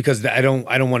just because I don't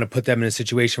want to put them in a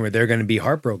situation where they're going to be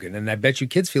heartbroken. And I bet you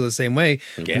kids feel the same way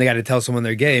when they got to tell someone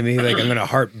they're gay. Maybe like I'm going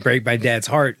to break my dad's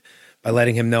heart by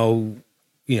letting him know,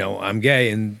 I'm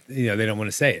gay, and they don't want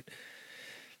to say it.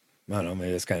 I don't know,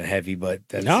 maybe that's kind of heavy, but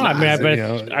that's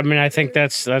I think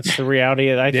that's the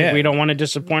reality. I think we don't want to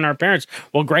disappoint our parents.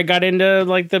 Well, Greg got into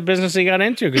like the business he got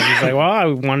into because he's like, well, I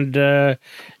wanted to,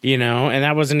 and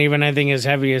that wasn't even anything as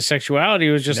heavy as sexuality.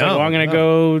 It was just I'm going to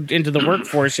go into the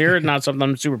workforce here. It's not something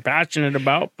I'm super passionate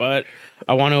about, but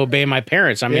I want to obey my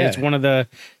parents. I mean, it's one of the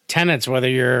tenets, whether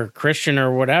you're Christian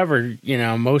or whatever,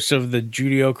 most of the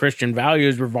Judeo-Christian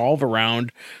values revolve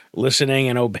around listening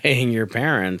and obeying your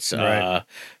parents. Right.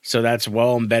 So that's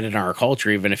well embedded in our culture,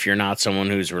 even if you're not someone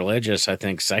who's religious. I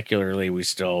think secularly we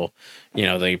still,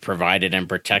 they provided and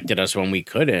protected us when we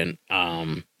couldn't.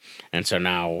 And so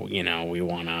now, we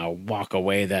want to walk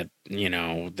away that,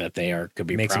 that they could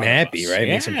be makes proud them happy, right?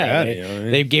 Yeah, makes them proud. You know what I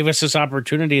mean? They gave us this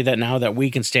opportunity that now that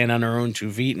we can stand on our own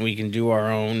 2 feet and we can do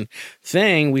our own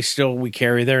thing, we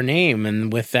carry their name.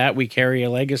 And with that, we carry a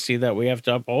legacy that we have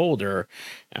to uphold, or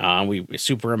we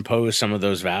superimpose some of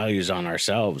those values on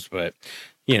ourselves. But,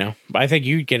 I think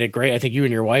you get it great. I think you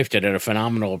and your wife did a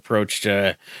phenomenal approach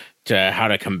to how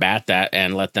to combat that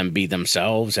and let them be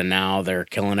themselves. And now they're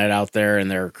killing it out there in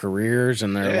their careers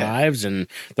and their lives, and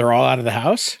they're all out of the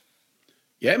house.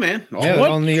 Yeah, man. They're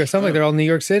all New York. Sounds like they're all New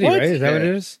York City, right? Is that what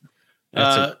it is?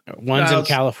 One's in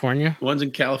California. One's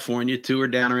in California. 2 are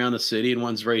down around the city, and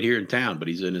one's right here in town. But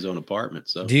he's in his own apartment.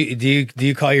 So, do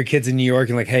you call your kids in New York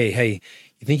and like, hey,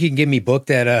 you think you can get me booked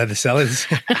at the Cellars?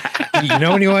 You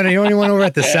know anyone over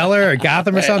at the Cellar or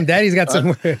Gotham or something? Daddy's got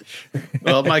somewhere.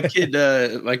 Well, my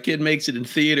kid makes it in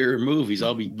theater or movies.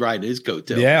 I'll be riding his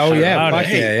coattails. Yeah. Oh yeah.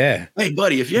 Yeah. Hey,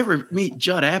 buddy, if you ever meet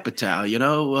Judd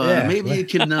Apatow, maybe you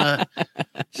can,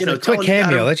 quick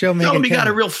cameo. Let you tell him you got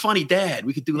a real funny dad.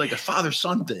 We could do like a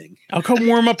father-son thing. I'll come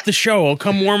warm up the show. I'll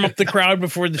come warm up the crowd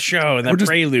before the show. And that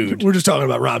prelude. We're just talking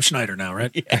about Rob Schneider now,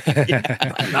 right?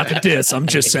 Yeah. Not the diss. I'm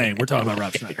just saying we're talking about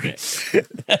Rob Schneider.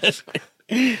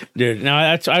 Dude, no,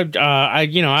 that's I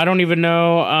don't even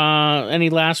know any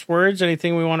last words,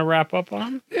 anything we want to wrap up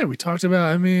on. Yeah, we talked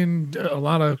about, I mean, a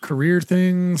lot of career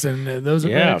things and those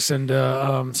effects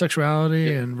and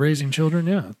sexuality and raising children.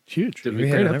 Yeah, huge. We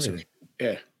had Great on episode. everything.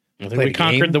 Yeah. I think we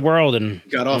conquered the world in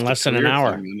Got off less the than an career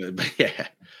hour. thing, yeah.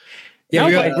 Yeah,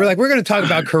 No, we're going to talk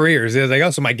about careers. It was like,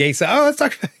 oh, so my gay side. Oh, let's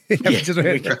talk about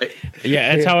Right.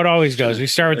 Yeah, that's how it always goes. We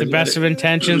start with the best of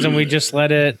intentions and we just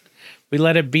let it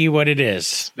be what it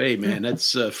is. Hey, man,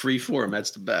 that's free form.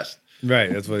 That's the best.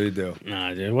 Right, that's what we do.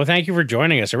 No, dude. Well, thank you for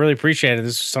joining us. I really appreciate it.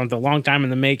 This is something a long time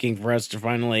in the making for us to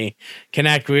finally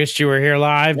connect. We wish you were here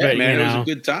live, Yeah, but man, you it was know. a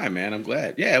good time, man. I'm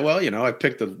glad. Yeah, well, I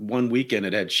picked the one weekend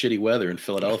that had shitty weather in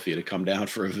Philadelphia to come down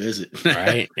for a visit.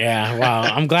 Right? Yeah. Wow.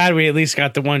 I'm glad we at least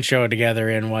got the one show together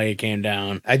in while you came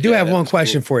down. I do have one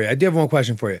question for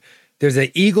you. There's an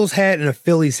Eagles hat and a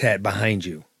Phillies hat behind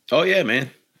you. Oh, yeah,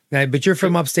 man. Now, but you're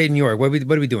from upstate New York. What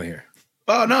are we doing here?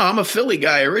 Oh, no, I'm a Philly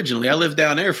guy originally. I lived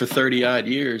down there for 30 odd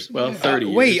years. Well, 30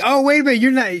 years. Wait a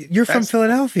minute. You're from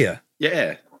Philadelphia.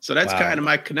 Yeah. So that's Wow. kind of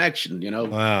my connection,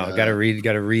 Wow. Gotta read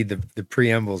the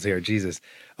preambles here. Jesus.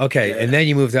 Okay. And then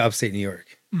you moved to upstate New York.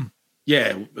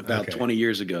 Yeah, about Okay. 20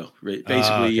 years ago.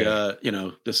 Basically,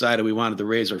 okay. decided we wanted to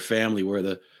raise our family where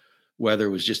the weather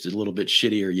was just a little bit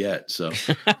shittier yet. So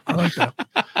I like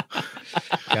that.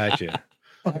 Gotcha.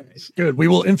 Good. We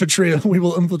will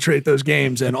infiltrate those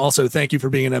games, and also thank you for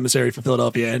being an emissary for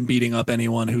Philadelphia and beating up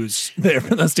anyone who's there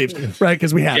for those teams, right?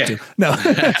 Because we have to. No,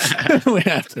 we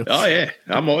have to. oh yeah,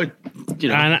 I'm always,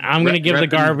 I'm going to give the repping-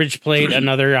 garbage plate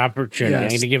another opportunity. I'm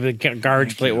Yes. going to give the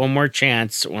garbage plate one more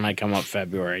chance when I come up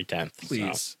February 10th. So.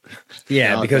 Please.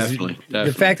 Yeah, No, because definitely.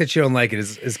 the fact that you don't like it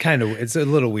is kind of, it's a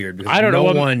little weird because I don't know no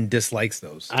what- one dislikes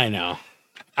those. I know.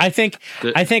 I think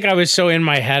I was so in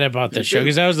my head about this show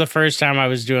because that was the first time I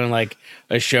was doing like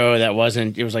a show that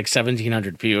wasn't. It was like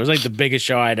 1,700 people. It was like the biggest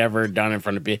show I'd ever done in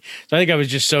front of people. So I think I was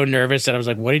just so nervous that I was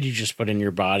like, "What did you just put in your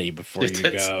body before you It's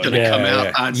go?" gonna come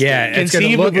out on stage. Yeah, it's gonna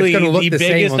look Conceivably, the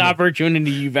same biggest on the-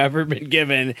 opportunity you've ever been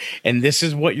given, and this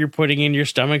is what you're putting in your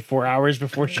stomach 4 hours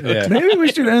before show. Yeah. Maybe we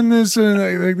should end this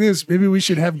like this. Maybe we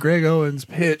should have Greg Owens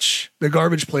pitch the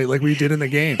garbage plate like we did in the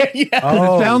game.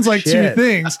 Oh, It sounds like shit. two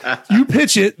things. You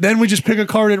pitch it, then we just pick a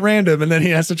card at random, and then he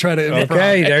has to try to. improv.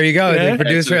 Okay, there you go. Yeah. The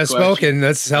producer has Excellent question. spoken.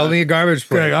 Let's sell me a garbage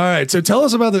plate. Greg, all right. So tell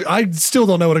us about I still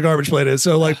don't know what a garbage plate is.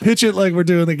 So like pitch it like we're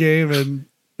doing the game, and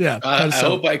yeah. I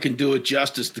hope I can do it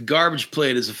justice. The garbage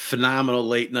plate is a phenomenal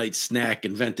late night snack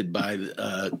invented by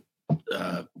the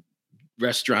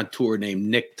restaurateur named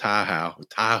Nick Tahoe.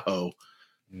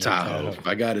 If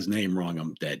I got his name wrong,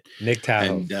 I'm dead. Nick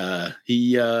Tahoe. And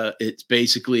it's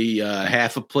basically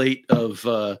half a plate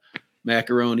of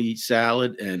macaroni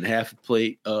salad and half a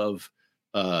plate of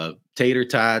tater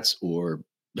tots or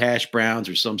hash browns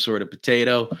or some sort of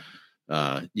potato.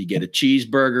 You get a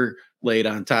cheeseburger laid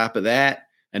on top of that,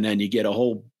 and then you get a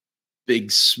whole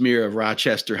big smear of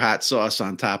Rochester hot sauce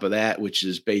on top of that, which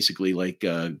is basically like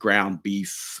ground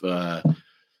beef,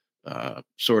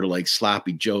 sort of like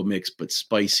sloppy Joe mix, but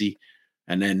spicy.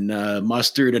 And then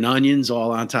mustard and onions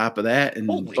all on top of that, and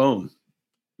boom.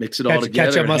 Mix it all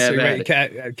together. Ketchup, and mustard, have right?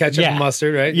 at it. Ketchup Yeah. and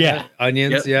mustard, right? Yeah.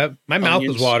 Onions, yep. My mouth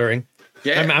Onions. was watering.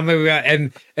 Yeah.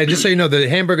 And just so you know, the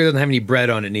hamburger doesn't have any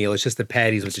bread on it, Neil. It's just the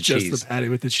patties with the just cheese. the patty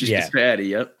with the cheese. Yeah. Patty,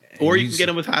 yep. Or you you can get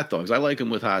them with hot dogs. I like them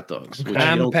with hot dogs. Which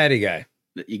I'm you a don't- patty guy.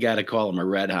 you got to call them a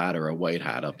red hot or a white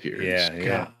hot up here. Yeah, It's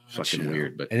yeah. fucking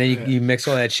weird. But And then you mix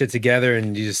all that shit together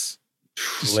and you just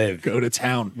live. Go to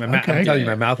town. I'm Okay. telling you,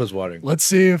 my mouth was watering. Let's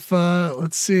see if we All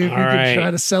can right. try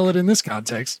to sell it in this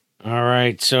context. All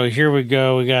right, so here we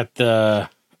go. We got the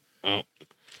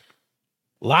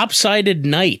lopsided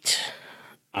night.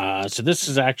 So this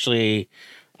is actually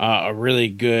a really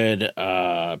good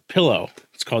pillow.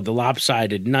 It's called the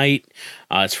Lopsided Night.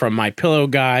 It's from My Pillow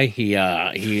Guy. He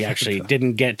actually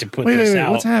didn't get to put Wait, this wait,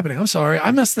 out. what's happening? I'm sorry, I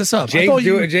messed this up. I Jay's thought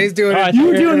doing it. you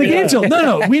were doing the game till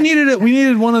no. We needed it. We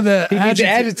needed one of the He needs the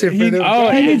adjective for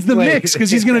the he needs the plate. mix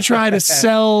because he's going to try to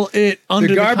sell it under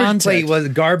The the garbage context. plate was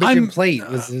garbage I'm- and plate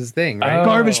was his thing, right?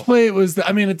 Garbage plate was.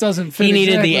 It doesn't fit. He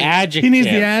needed the exactly. adjective. He needs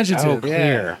the adjective. Oh,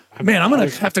 clear. Man, I'm gonna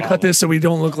have to cut this so we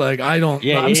don't look like I don't.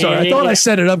 Yeah, I'm yeah, sorry. yeah, I thought yeah. I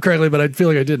set it up correctly, but I feel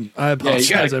like I didn't. I you apologize,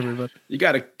 gotta- everybody. you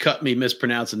got to cut me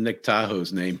mispronouncing Nick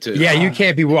Tahoe's name too. Yeah, you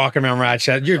can't be walking around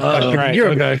Rochester. You're right, you're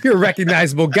okay. you're a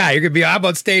recognizable guy. You're gonna be. I'm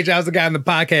on stage. I was the guy on the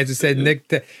podcast who said Nick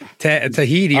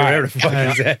Tahiti or whatever the fuck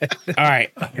he said. All right,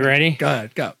 you ready? Go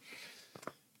ahead, go.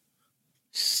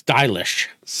 Stylish.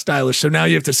 Stylish. So now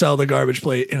you have to sell the garbage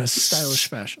plate in a stylish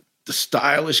fashion. The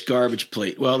stylish garbage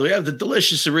plate. Well, we have the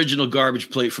delicious original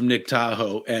garbage plate from Nick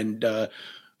Tahoe, and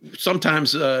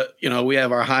sometimes we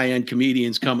have our high end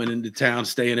comedians coming into town,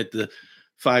 staying at the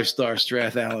 5-star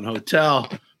Strath Allen hotel.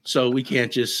 So we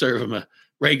can't just serve them a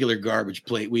regular garbage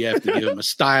plate. We have to give them a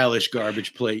stylish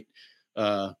garbage plate.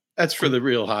 That's for the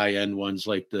real high end ones,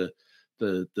 like the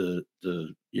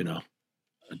you know,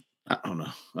 I don't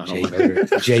know.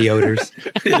 Jay Yoders.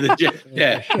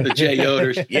 The Jay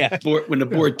Yoders. Yeah. When the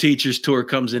board teachers tour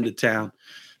comes into town.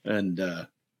 And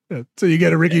so you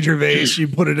get a Ricky Gervais, you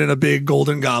put it in a big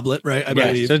golden goblet, right? I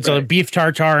believe. So it's a beef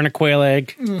tartare and a quail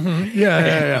egg. Mm-hmm.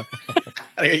 Yeah.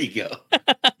 There you go.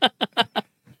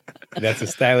 That's a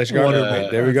stylish garbage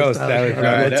plate. There we go. Stylish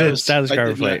garbage. That's a stylish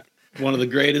garbage plate. One of the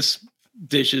greatest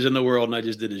dishes in the world, and I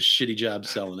just did a shitty job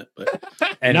selling it. But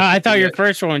I thought your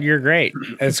first one, you're great.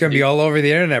 It's gonna be all over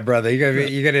the internet, brother.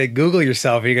 You gotta Google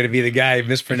yourself. You're gonna be the guy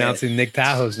mispronouncing Nick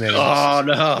Tahoe's name. Oh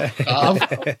no!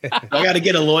 I got to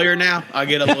get a lawyer now. I'll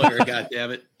get a lawyer. God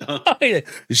damn it!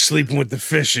 You're sleeping with the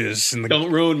fishes.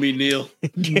 Don't ruin me, Neil.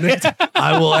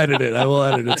 I will edit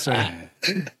it, sir.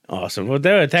 Awesome. Well,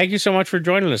 David, thank you so much for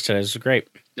joining us today. This was great.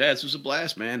 Yeah, this was a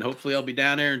blast, man. Hopefully, I'll be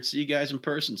down there and see you guys in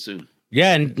person soon.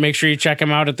 Yeah, and make sure you check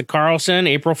him out at the Carlson,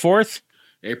 April 4th.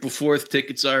 April 4th,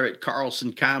 tickets are at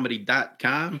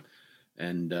carlsoncomedy.com.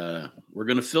 And we're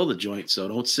going to fill the joint, so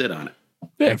don't sit on it.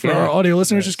 Yeah, for our audio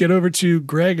listeners, just get over to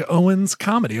Greg Owens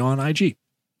Comedy on IG.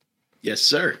 Yes,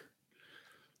 sir.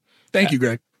 Thank you,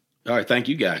 Greg. All right, thank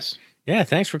you, guys. Yeah,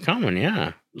 thanks for coming.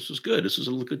 Yeah. This was good. This was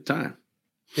a good time.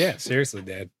 Yeah, seriously,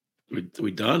 Dad.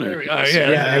 We done? Or? I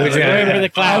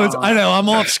know. I'm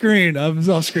off screen.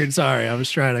 Sorry. I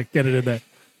was trying to get it in there.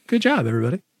 Good job,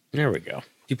 everybody. There we go. Do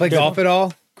you play golf at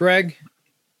all, Greg?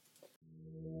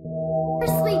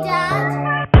 Seriously,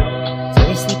 Dad?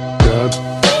 Seriously?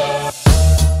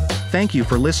 Thank you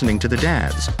for listening to the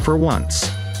Dads, for once.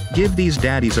 Give these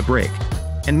daddies a break.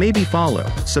 And maybe follow,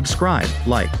 subscribe,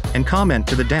 like, and comment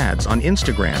to the Dads on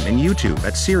Instagram and YouTube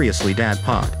at Seriously Dad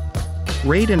Pod.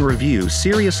 Rate and review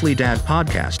Seriously Dad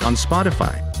Podcast on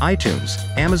Spotify, iTunes,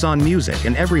 Amazon Music,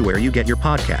 and everywhere you get your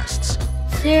podcasts.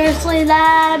 Seriously,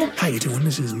 Dad? How you doing?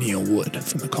 This is Neil Wood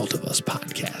from the Cult of Us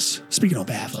podcast, speaking on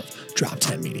behalf of Drop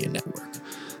 10 Media Network,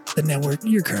 the network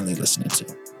you're currently listening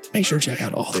to. Make sure to check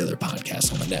out all the other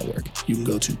podcasts on the network. You can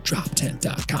go to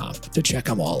drop10.com to check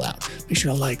them all out. Make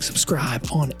sure to like, subscribe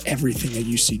on everything that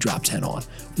you see Drop 10 on.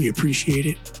 We appreciate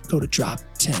it. Go to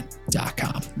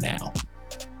drop10.com now.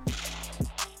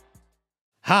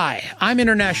 Hi, I'm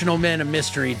International Man of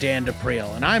Mystery Dan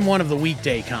DePriel, and I'm one of the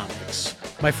weekday comics.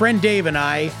 My friend Dave and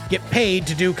I get paid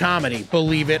to do comedy,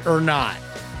 believe it or not.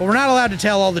 But we're not allowed to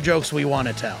tell all the jokes we want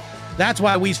to tell. That's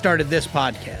why we started this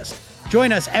podcast.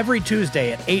 Join us every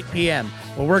Tuesday at 8 p.m.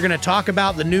 where we're going to talk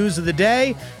about the news of the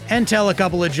day and tell a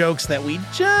couple of jokes that we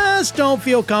just don't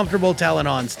feel comfortable telling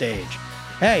on stage.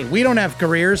 Hey, we don't have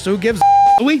careers, so who gives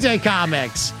a weekday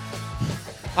comics?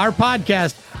 Our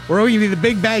podcast, where we give you the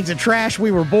big bags of trash we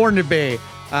were born to be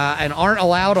and aren't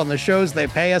allowed on the shows they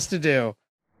pay us to do.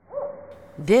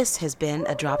 This has been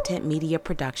a Drop Tent Media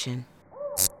production.